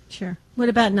 Sure. What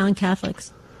about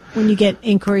non-Catholics when you get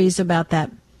inquiries about that?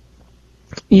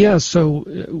 Yeah, so,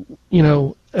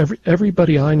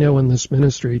 everybody I know in this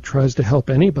ministry tries to help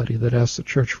anybody that asks the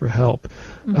church for help.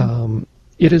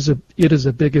 It is a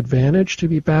big advantage to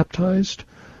be baptized,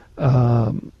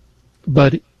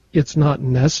 but it's not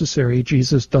necessary.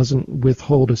 Jesus doesn't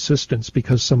withhold assistance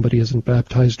because somebody isn't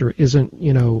baptized or isn't,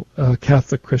 a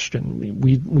Catholic Christian.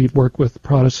 We work with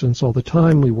Protestants all the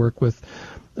time. We've worked with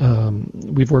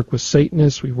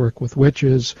Satanists. We work with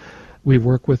witches. We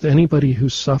work with anybody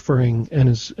who's suffering and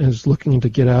is looking to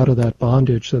get out of that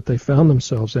bondage that they found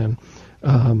themselves in.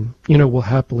 We'll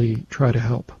happily try to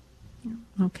help.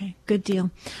 Okay, good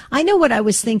deal. I know what I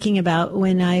was thinking about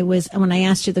when I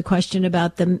asked you the question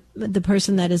about the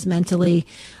person that is mentally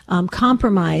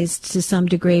compromised to some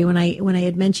degree. When I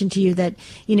had mentioned to you that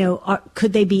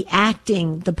could they be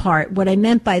acting the part? What I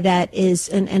meant by that is,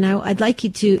 and I'd like you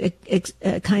to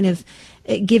kind of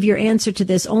give your answer to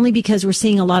this, only because we're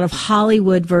seeing a lot of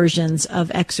Hollywood versions of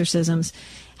exorcisms.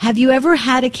 Have you ever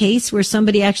had a case where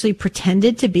somebody actually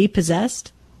pretended to be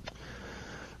possessed?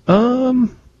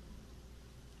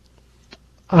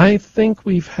 I think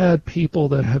we've had people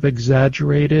that have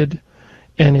exaggerated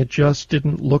and it just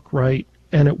didn't look right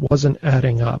and it wasn't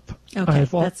adding up. Okay,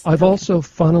 I've also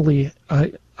funnily,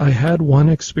 I had one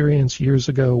experience years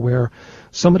ago where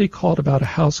somebody called about a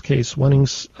house case wanting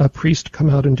a priest to come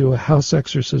out and do a house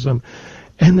exorcism,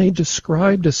 and they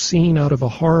described a scene out of a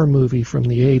horror movie from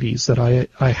the 80s that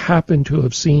I happened to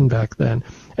have seen back then,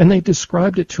 and they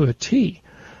described it to a T.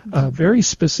 Very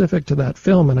specific to that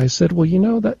film, and I said,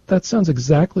 well, that sounds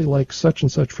exactly like such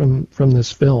and such from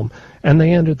this film, and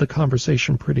they ended the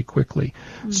conversation pretty quickly.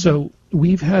 Mm-hmm. So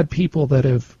we've had people that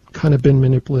have kind of been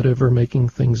manipulative or making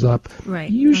things up. Right.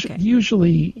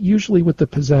 Usually with the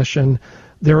possession,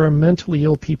 there are mentally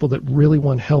ill people that really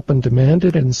want help and demand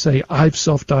it and say, I've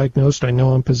self-diagnosed, I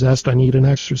know I'm possessed, I need an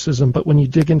exorcism. But when you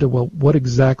dig into, well, what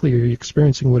exactly are you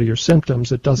experiencing, what are your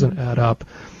symptoms, it doesn't add up.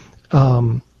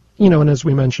 And as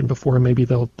we mentioned before, maybe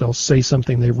they'll say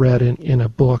something they read in a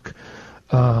book.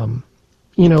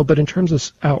 But in terms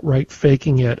of outright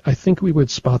faking it, I think we would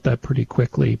spot that pretty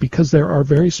quickly, because there are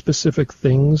very specific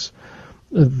things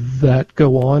that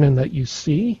go on and that you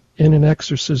see in an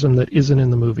exorcism that isn't in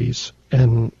the movies,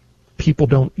 and people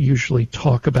don't usually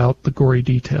talk about the gory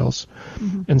details.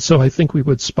 Mm-hmm. And so I think we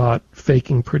would spot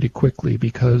faking pretty quickly,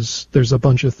 because there's a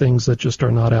bunch of things that just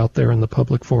are not out there in the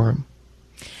public forum.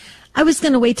 I was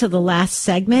going to wait till the last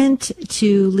segment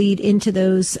to lead into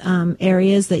those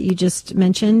areas that you just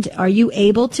mentioned. Are you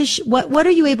able to what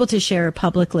are you able to share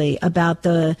publicly about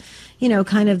the,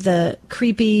 kind of the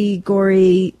creepy,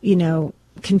 gory,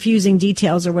 confusing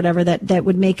details or whatever that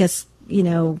would make us,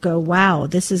 go, wow,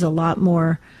 this is a lot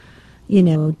more,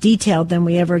 detailed than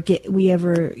we ever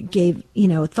gave,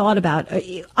 thought about.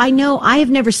 I know I have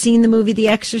never seen the movie The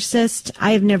Exorcist.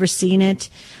 I have never seen it.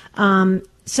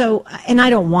 So, and I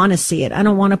don't want to see it. I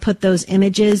don't want to put those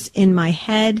images in my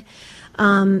head.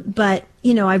 But,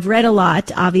 I've read a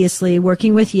lot, obviously,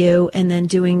 working with you, and then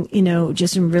doing,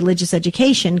 just some religious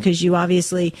education, because you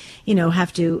obviously,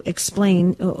 have to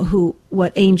explain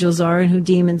what angels are and who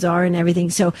demons are and everything.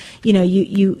 So,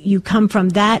 you come from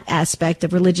that aspect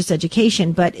of religious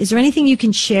education. But is there anything you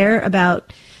can share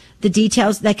about the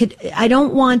details that I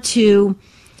don't want to,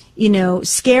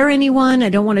 scare anyone. I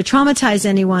don't want to traumatize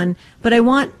anyone, but I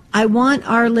want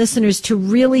our listeners to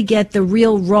really get the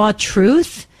real raw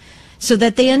truth, so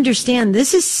that they understand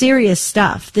this is serious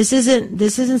stuff. This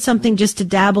isn't something just to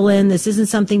dabble in. This isn't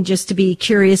something just to be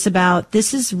curious about.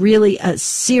 This is really a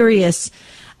serious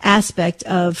aspect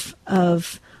of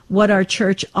what our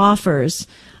church offers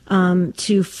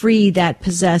to free that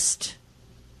possessed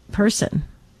person.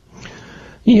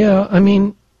 Yeah, I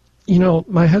mean,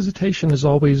 my hesitation is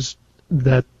always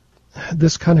that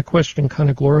this kind of question kind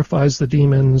of glorifies the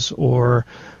demons or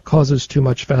causes too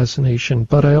much fascination.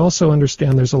 But I also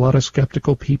understand there's a lot of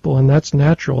skeptical people, and that's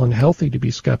natural and healthy to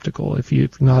be skeptical if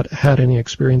you've not had any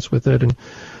experience with it. And,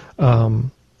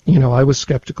 I was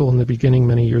skeptical in the beginning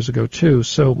many years ago too.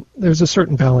 So there's a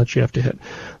certain balance you have to hit.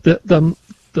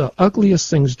 The ugliest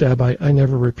things, Deb, I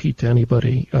never repeat to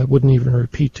anybody. I wouldn't even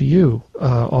repeat to you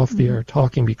off the air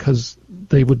talking, because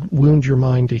they would wound your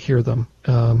mind to hear them.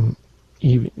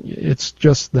 It's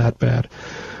just that bad.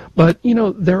 But,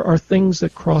 there are things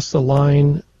that cross the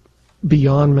line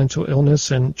beyond mental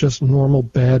illness and just normal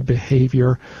bad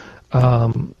behavior.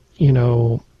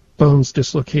 Bones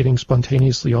dislocating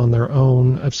spontaneously on their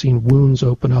own. I've seen wounds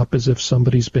open up as if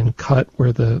somebody's been cut where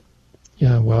I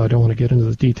don't want to get into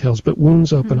the details, but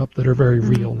wounds open up that are very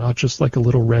real, not just like a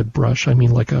little red brush. I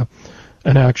mean like an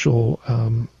actual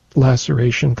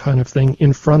laceration kind of thing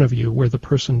in front of you where the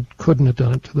person couldn't have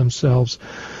done it to themselves.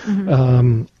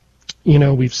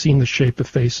 Mm-hmm. We've seen the shape of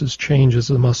faces change as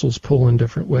the muscles pull in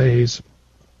different ways.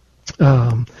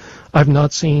 I've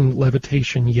not seen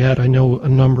levitation yet. I know a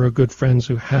number of good friends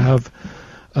who have,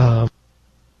 and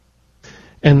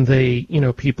they,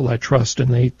 people I trust,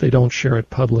 and they don't share it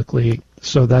publicly,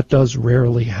 so that does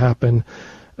rarely happen.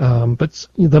 But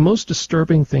the most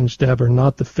disturbing things, Deb, are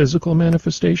not the physical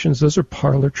manifestations. Those are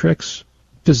parlor tricks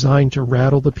designed to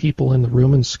rattle the people in the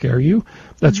room and scare you.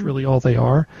 That's really all they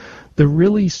are. The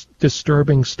really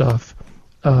disturbing stuff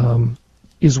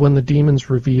is when the demons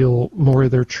reveal more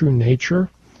of their true nature,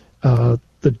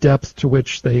 the depth to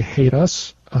which they hate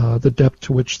us, the depth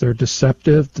to which they're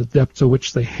deceptive, the depth to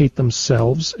which they hate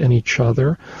themselves and each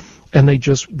other, and they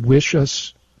just wish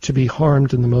us to be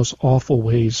harmed in the most awful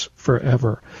ways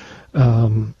forever.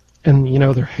 And,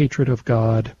 their hatred of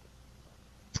God,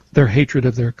 their hatred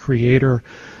of their Creator,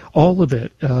 all of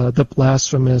it, the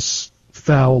blasphemous,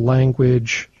 foul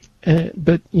language.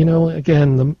 But,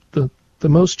 again, the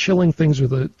most chilling things are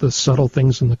the subtle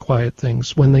things and the quiet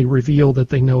things, when they reveal that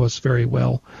they know us very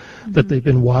well, that they've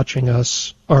been watching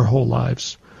us our whole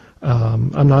lives.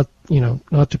 I'm not,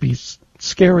 not to be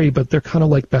scary, but they're kind of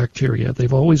like bacteria.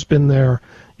 They've always been there.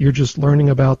 You're just learning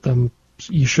about them.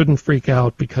 You shouldn't freak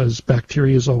out because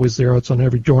bacteria is always there. It's on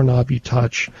every doorknob you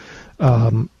touch.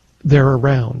 They're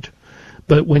around.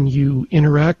 But when you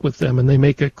interact with them and they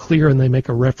make it clear and they make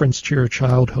a reference to your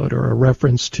childhood or a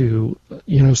reference to,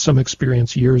 some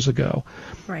experience years ago,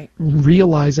 right,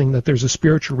 realizing that there's a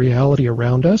spiritual reality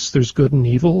around us, there's good and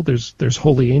evil, there's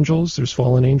holy angels, there's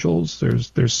fallen angels,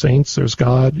 there's saints, there's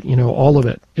God, all of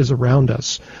it is around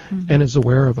us and is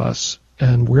aware of us,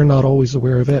 and we're not always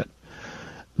aware of it.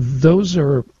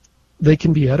 They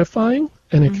can be edifying,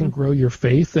 and it can grow your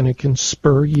faith, and it can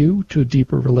spur you to a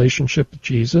deeper relationship with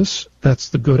Jesus. That's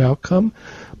the good outcome.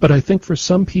 But I think for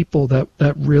some people that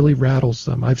really rattles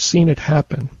them. I've seen it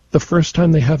happen. The first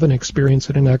time they have an experience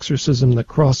at an exorcism that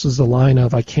crosses the line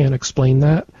of, I can't explain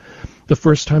that, the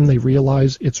first time they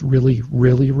realize it's really,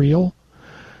 really real,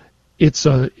 it's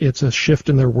a shift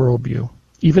in their worldview.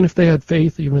 Even if they had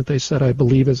faith, even if they said, I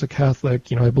believe as a Catholic,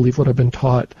 I believe what I've been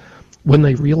taught, when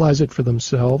they realize it for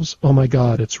themselves, oh my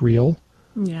God, it's real.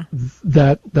 Yeah.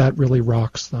 That really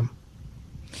rocks them.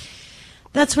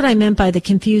 That's what I meant by the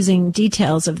confusing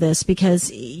details of this,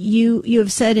 because you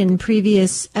have said in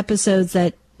previous episodes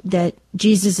that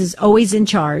Jesus is always in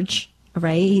charge,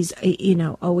 right? He's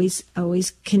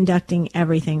always conducting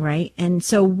everything, right? And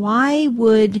so why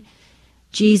would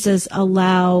Jesus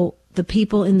allow the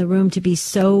people in the room to be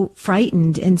so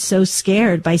frightened and so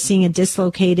scared by seeing a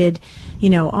dislocated,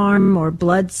 arm or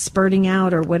blood spurting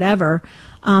out or whatever?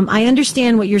 I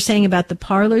understand what you're saying about the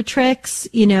parlor tricks.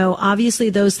 Obviously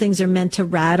those things are meant to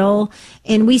rattle,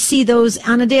 and we see those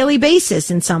on a daily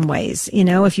basis in some ways.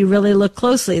 If you really look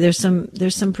closely, there's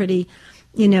some pretty,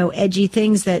 edgy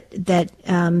things that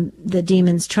the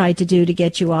demons try to do to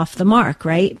get you off the mark,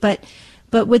 right? But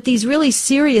with these really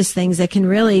serious things that can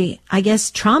really, I guess,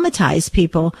 traumatize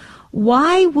people,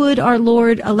 why would our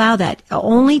Lord allow that?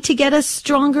 Only to get us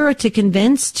stronger, to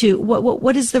convince, to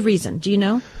what is the reason? Do you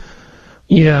know?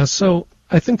 Yeah, so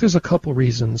I think there's a couple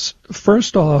reasons.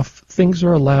 First off, things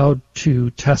are allowed to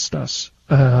test us.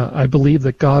 I believe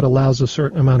that God allows a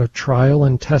certain amount of trial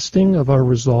and testing of our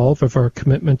resolve, of our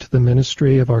commitment to the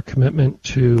ministry, of our commitment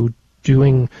to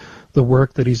doing the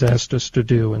work that He's asked us to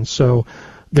do. And so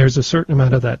there's a certain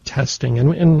amount of that testing.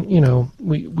 And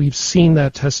we've seen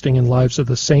that testing in lives of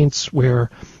the saints where,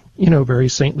 very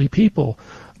saintly people,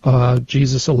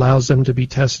 Jesus allows them to be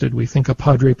tested. We think of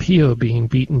Padre Pio being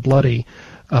beaten bloody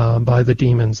by the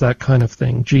demons, that kind of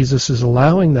thing. Jesus is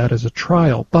allowing that as a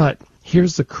trial. But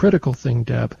here's the critical thing,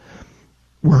 Deb.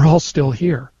 We're all still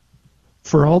here.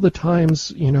 For all the times,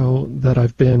 that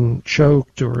I've been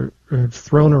choked or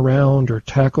thrown around or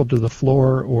tackled to the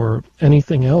floor or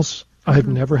anything else, I've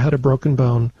never had a broken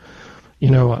bone.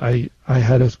 I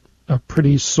had a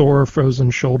pretty sore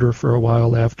frozen shoulder for a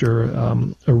while after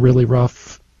a really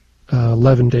rough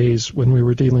 11 days when we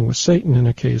were dealing with Satan in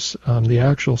a case, the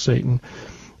actual Satan,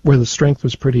 where the strength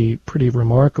was pretty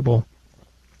remarkable.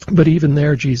 But even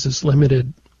there, Jesus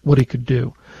limited what He could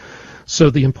do. So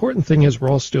the important thing is we're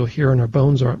all still here and our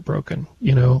bones aren't broken,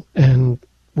 and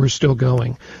we're still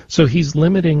going. So He's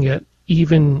limiting it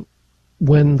even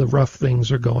when the rough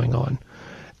things are going on.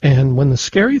 And when the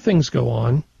scary things go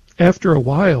on, after a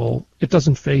while, it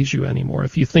doesn't faze you anymore.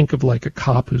 If you think of like a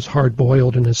cop who's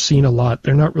hard-boiled and has seen a lot,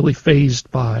 they're not really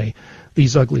fazed by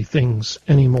these ugly things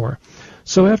anymore.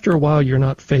 So after a while, you're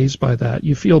not fazed by that.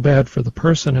 You feel bad for the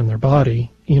person and their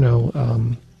body,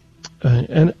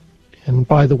 and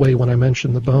by the way, when I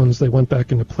mentioned the bones, they went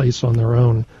back into place on their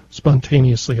own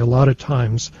spontaneously. A lot of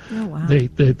times, oh, wow.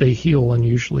 they heal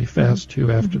unusually fast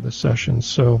too after the session.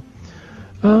 So,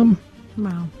 wow.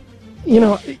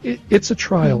 It's a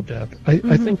trial, Deb.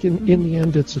 I think in the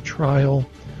end it's a trial,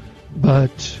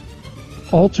 but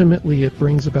ultimately it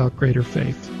brings about greater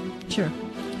faith. Sure.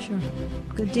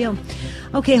 Good deal.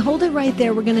 Okay, hold it right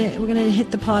there. We're gonna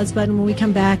hit the pause button. When we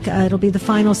come back, it'll be the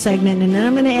final segment, and then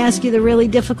I'm going to ask you the really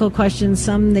difficult questions,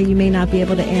 some that you may not be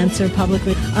able to answer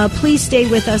publicly. Please stay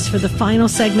with us for the final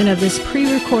segment of this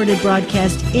pre-recorded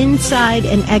broadcast, Inside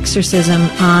an Exorcism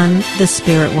on the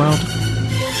Spirit World.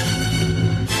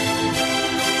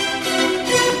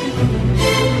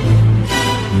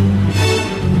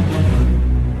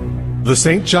 The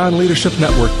St. John Leadership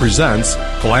Network presents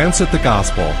Glance at the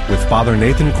Gospel with Father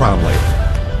Nathan Cromley.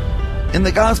 In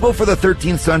the Gospel for the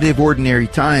 13th Sunday of Ordinary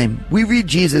Time, we read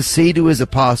Jesus say to His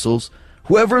apostles,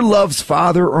 "Whoever loves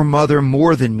father or mother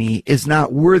more than me is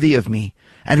not worthy of me,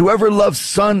 and whoever loves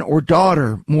son or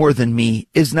daughter more than me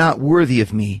is not worthy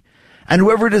of me. And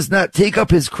whoever does not take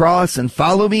up his cross and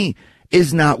follow me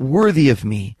is not worthy of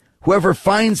me. Whoever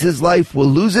finds his life will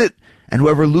lose it, and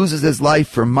whoever loses his life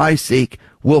for my sake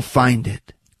will find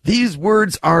it. These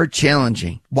words are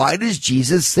challenging. Why does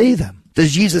Jesus say them?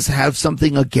 Does Jesus have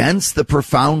something against the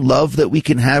profound love that we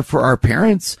can have for our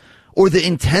parents? Or the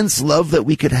intense love that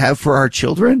we could have for our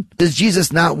children? Does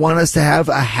Jesus not want us to have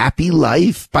a happy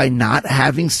life by not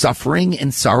having suffering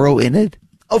and sorrow in it?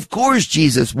 Of course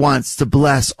Jesus wants to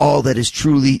bless all that is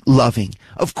truly loving.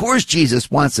 Of course Jesus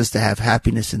wants us to have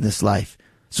happiness in this life.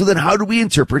 So then how do we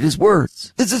interpret his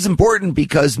words? This is important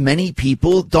because many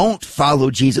people don't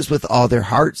follow Jesus with all their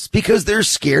hearts because they're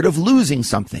scared of losing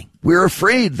something. We're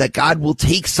afraid that God will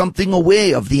take something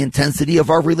away of the intensity of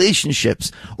our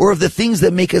relationships or of the things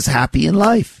that make us happy in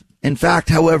life. In fact,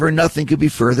 however, nothing could be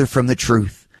further from the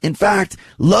truth. In fact,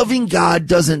 loving God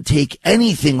doesn't take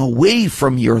anything away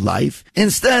from your life.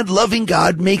 Instead, loving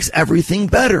God makes everything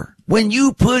better. When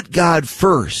you put God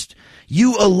first,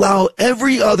 you allow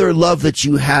every other love that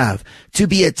you have to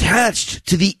be attached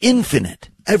to the infinite.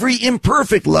 Every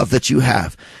imperfect love that you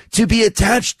have to be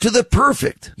attached to the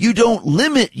perfect. You don't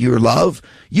limit your love,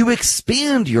 you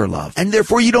expand your love. And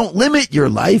therefore you don't limit your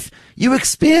life, you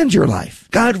expand your life.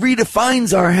 God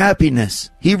redefines our happiness.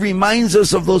 He reminds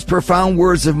us of those profound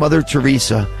words of Mother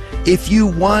Teresa. If you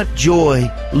want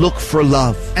joy, look for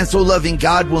love. And so loving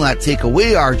God will not take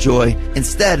away our joy.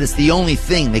 Instead, it's the only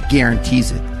thing that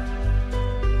guarantees it.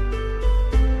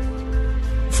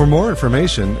 For more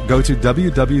information, go to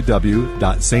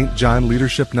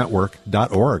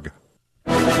www.stjohnleadershipnetwork.org.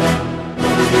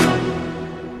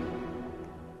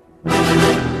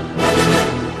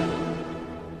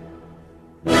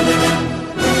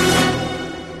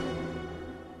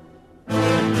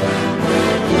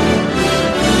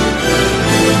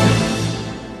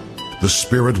 The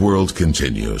Spirit World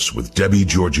continues with Debbie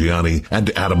Georgianni and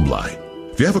Adam Bly.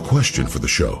 If you have a question for the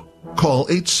show, call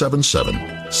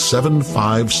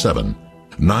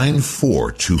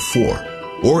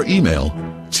 877-757-9424 or email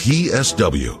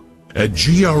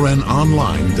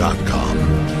tsw@grnonline.com.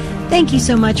 Thank you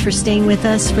so much for staying with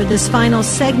us for this final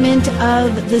segment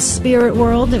of the Spirit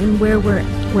World, and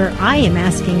where I am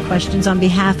asking questions on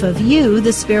behalf of you,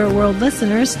 the Spirit World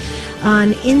listeners,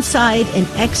 on Inside and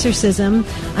Exorcism.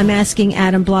 I'm asking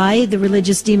Adam Bly, the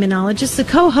religious demonologist, the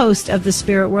co-host of the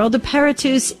Spirit World,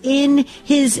 Apparatus in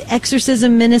his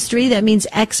exorcism ministry. That means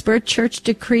expert, church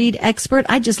decreed expert.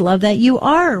 I just love that you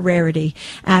are a rarity,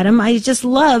 Adam. I just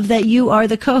love that you are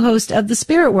the co-host of the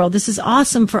Spirit World. This is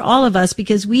awesome for all of us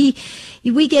because we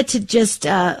get to just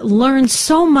learn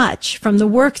so much from the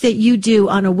work that you do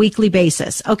on a weekly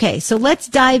basis. Okay, so let's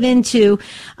dive into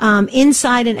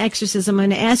Inside and Exorcism. I'm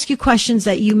going to ask you questions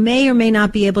that you may or may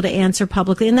not be able to answer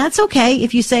publicly, and that's okay.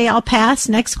 If you say, I'll pass,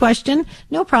 next question,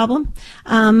 no problem.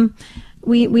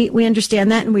 We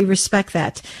understand that and we respect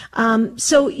that.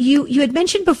 So you had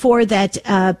mentioned before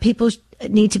that people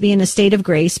need to be in a state of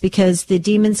grace because the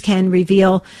demons can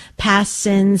reveal past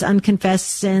sins, unconfessed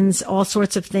sins, all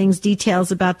sorts of things,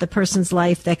 details about the person's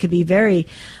life that could be very,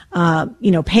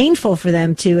 painful for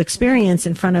them to experience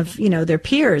in front of, their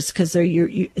peers. Cause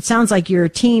it sounds like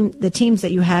the teams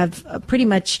that you have pretty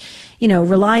much,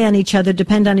 rely on each other,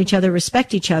 depend on each other,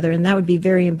 respect each other. And that would be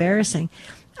very embarrassing.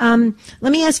 Let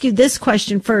me ask you this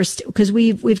question first, because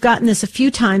we've gotten this a few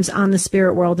times on the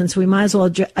Spirit World, and so we might as well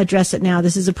address it now.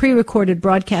 This is a pre-recorded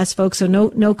broadcast, folks, so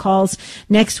no calls.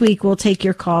 Next week we'll take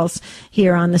your calls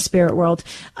here on the Spirit World.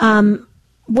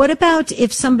 What about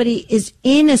if somebody is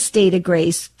in a state of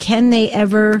grace? Can they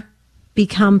ever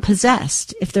become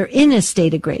possessed if they're in a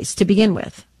state of grace to begin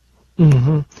with?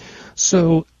 Mm-hmm.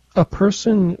 So a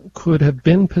person could have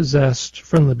been possessed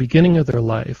from the beginning of their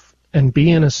life and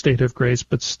be in a state of grace,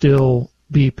 but still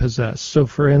be possessed. So,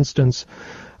 for instance,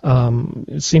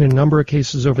 I've seen a number of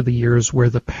cases over the years where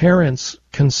the parents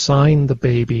consigned the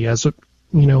baby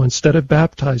instead of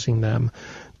baptizing them,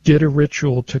 did a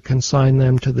ritual to consign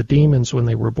them to the demons when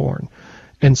they were born.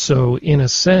 And so, in a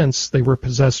sense, they were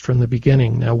possessed from the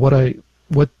beginning. Now, what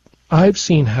I've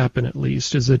seen happen, at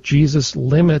least, is that Jesus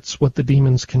limits what the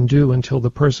demons can do until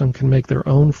the person can make their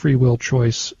own free will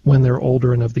choice when they're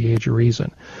older and of the age of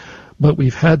reason. But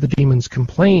we've had the demons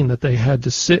complain that they had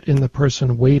to sit in the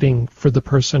person waiting for the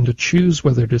person to choose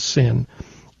whether to sin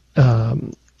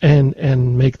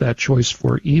and make that choice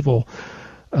for evil.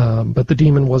 But the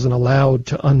demon wasn't allowed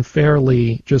to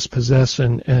unfairly just possess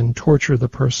and torture the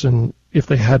person if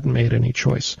they hadn't made any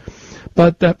choice.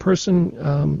 But that person,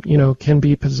 can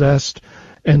be possessed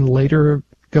and later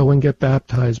go and get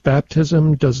baptized.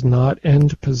 Baptism does not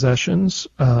end possessions.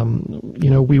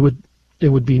 It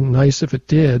would be nice if it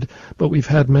did, but we've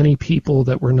had many people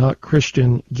that were not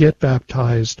Christian get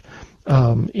baptized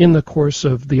in the course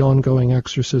of the ongoing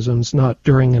exorcisms, not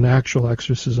during an actual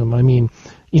exorcism. I mean,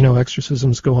 you know,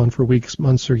 exorcisms go on for weeks,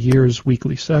 months, or years,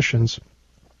 weekly sessions.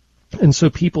 And so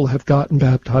people have gotten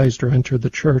baptized or entered the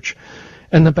church,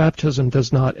 and the baptism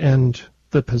does not end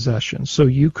the possession. So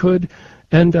you could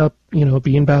end up, you know,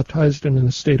 being baptized and in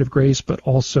a state of grace, but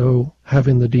also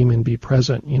having the demon be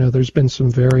present. You know, there's been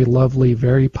some very lovely,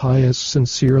 very pious,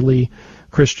 sincerely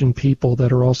Christian people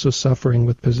that are also suffering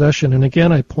with possession. And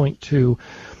again, I point to,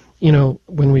 you know,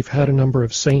 when we've had a number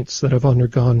of saints that have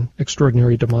undergone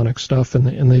extraordinary demonic stuff,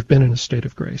 and they've been in a state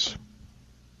of grace.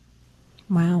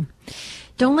 Wow.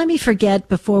 Don't let me forget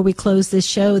before we close this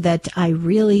show that I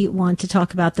really want to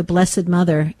talk about the Blessed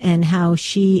Mother and how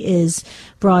she is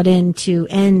brought in to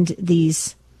end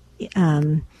these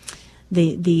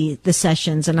the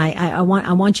sessions. And I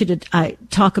want you to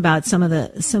talk about some of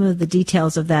the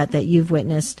details of that you've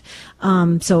witnessed.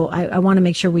 So I want to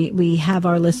make sure we have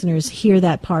our listeners hear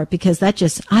that part, because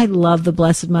I love the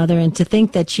Blessed Mother, and to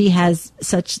think that she has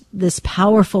this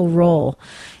powerful role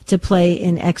to play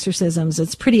in exorcisms.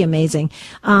 It's pretty amazing.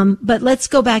 But let's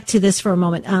go back to this for a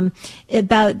moment,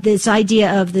 about this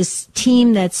idea of this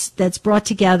team that's brought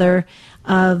together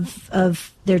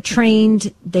of they're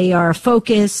trained, they are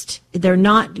focused, they're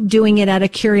not doing it out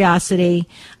of curiosity.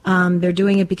 They're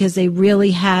doing it because they really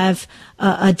have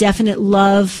a definite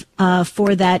love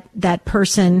for that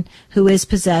person who is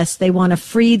possessed. They want to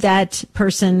free that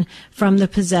person from the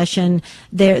possession.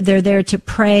 They're there to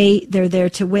pray. They're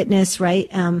there to witness, right?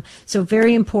 So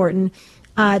very important.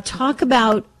 Talk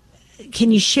about,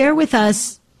 can you share with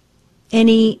us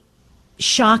any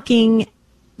shocking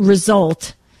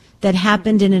result that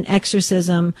happened in an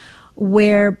exorcism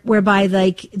whereby,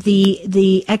 like,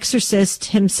 the exorcist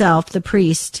himself, the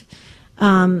priest,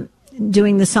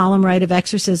 doing the solemn rite of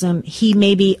exorcism, he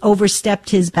maybe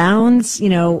overstepped his bounds, you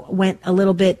know, went a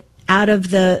little bit out of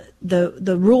the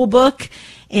rule book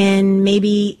and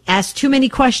maybe asked too many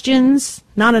questions,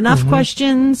 not enough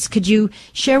questions. Could you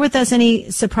share with us any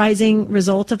surprising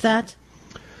result of that?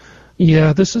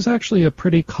 Yeah, this is actually a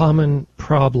pretty common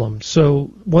problem. So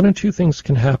one of two things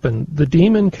can happen. The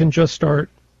demon can just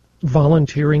start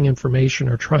volunteering information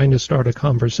or trying to start a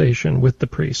conversation with the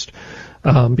priest,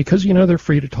 because, you know, they're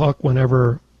free to talk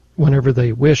whenever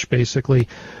they wish, basically.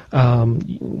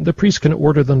 The priest can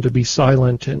order them to be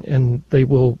silent, and they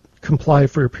will comply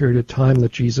for a period of time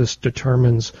that Jesus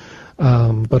determines,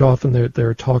 but often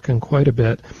they're talking quite a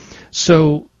bit.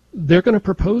 So they're going to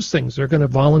propose things. They're going to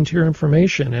volunteer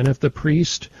information. And if the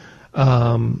priest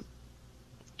kind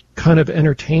of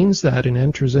entertains that and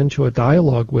enters into a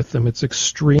dialogue with them, it's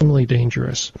extremely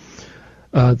dangerous.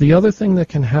 The other thing that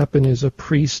can happen is a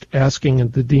priest asking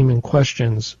the demon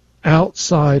questions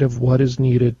outside of what is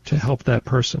needed to help that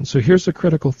person. So here's the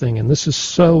critical thing, and this is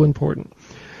so important.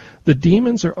 The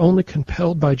demons are only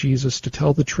compelled by Jesus to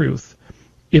tell the truth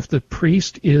if the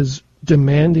priest is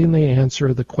demanding they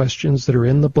answer the questions that are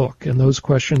in the book. And those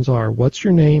questions are, what's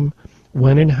your name,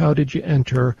 when and how did you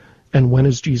enter, and when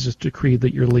has Jesus decreed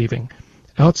that you're leaving?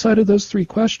 Outside of those three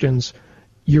questions,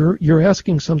 you're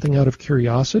asking something out of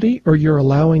curiosity, or you're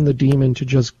allowing the demon to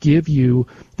just give you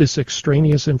this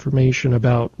extraneous information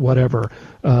about whatever,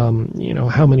 you know,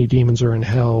 how many demons are in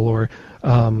hell, or,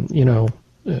 you know,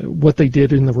 what they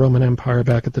did in the Roman Empire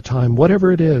back at the time,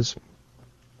 whatever it is.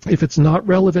 If it's not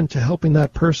relevant to helping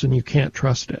that person, you can't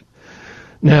trust it.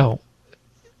 Now,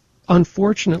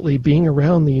 unfortunately, being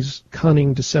around these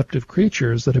cunning, deceptive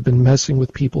creatures that have been messing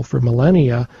with people for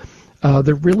millennia,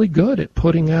 they're really good at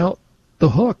putting out the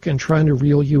hook and trying to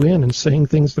reel you in and saying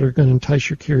things that are going to entice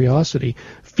your curiosity,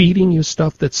 feeding you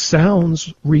stuff that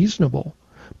sounds reasonable,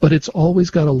 but it's always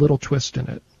got a little twist in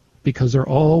it, because they're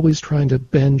always trying to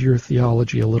bend your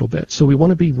theology a little bit. So we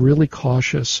want to be really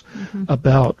cautious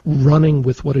about running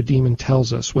with what a demon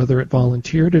tells us, whether it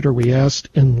volunteered it or we asked,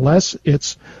 unless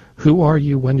it's, who are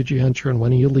you, when did you enter, and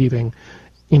when are you leaving,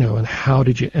 you know, and how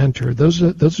did you enter? Those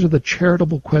are the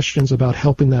charitable questions about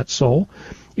helping that soul.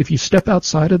 If you step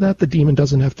outside of that, the demon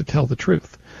doesn't have to tell the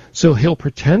truth. So he'll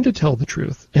pretend to tell the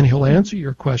truth, and he'll answer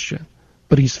your question,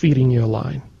 but he's feeding you a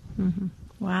line.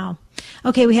 Wow.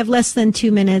 Okay, we have less than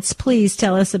 2 minutes. Please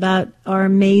tell us about our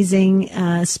amazing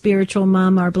spiritual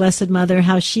mom, our Blessed Mother,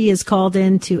 how she is called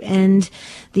in to end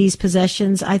these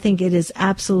possessions. I think it is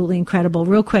absolutely incredible.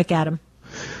 Real quick, Adam.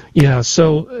 Yeah,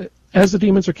 so as the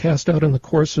demons are cast out in the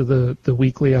course of the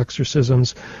weekly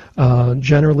exorcisms,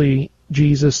 generally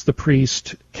Jesus, the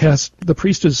priest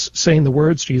is saying the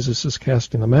words, Jesus is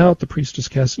casting them out, the priest is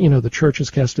the church is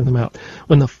casting them out.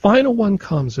 When the final one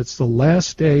comes, it's the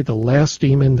last day, the last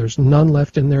demon, there's none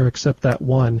left in there except that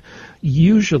one.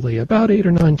 Usually, about 8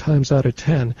 or 9 times out of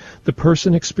 10, the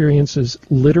person experiences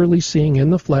literally seeing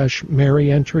in the flesh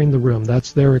Mary entering the room.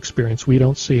 That's their experience. We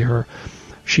don't see her.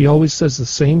 She always says the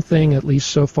same thing, at least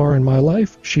so far in my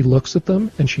life. She looks at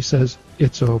them and she says,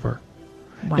 it's over.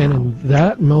 Wow. And in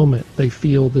that moment, they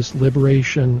feel this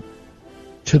liberation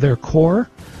to their core,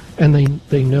 and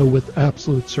they know with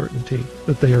absolute certainty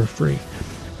that they are free.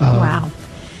 Wow.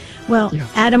 Well, yeah.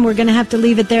 Adam, we're going to have to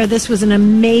leave it there. This was an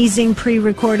amazing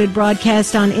pre-recorded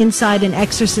broadcast on Inside and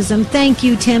Exorcism. Thank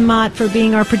you, Tim Mott, for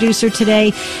being our producer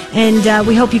today, and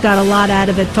we hope you got a lot out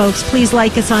of it, folks. Please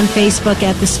like us on Facebook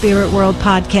at the Spirit World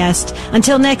Podcast.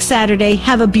 Until next Saturday,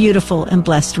 have a beautiful and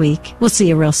blessed week. We'll see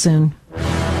you real soon.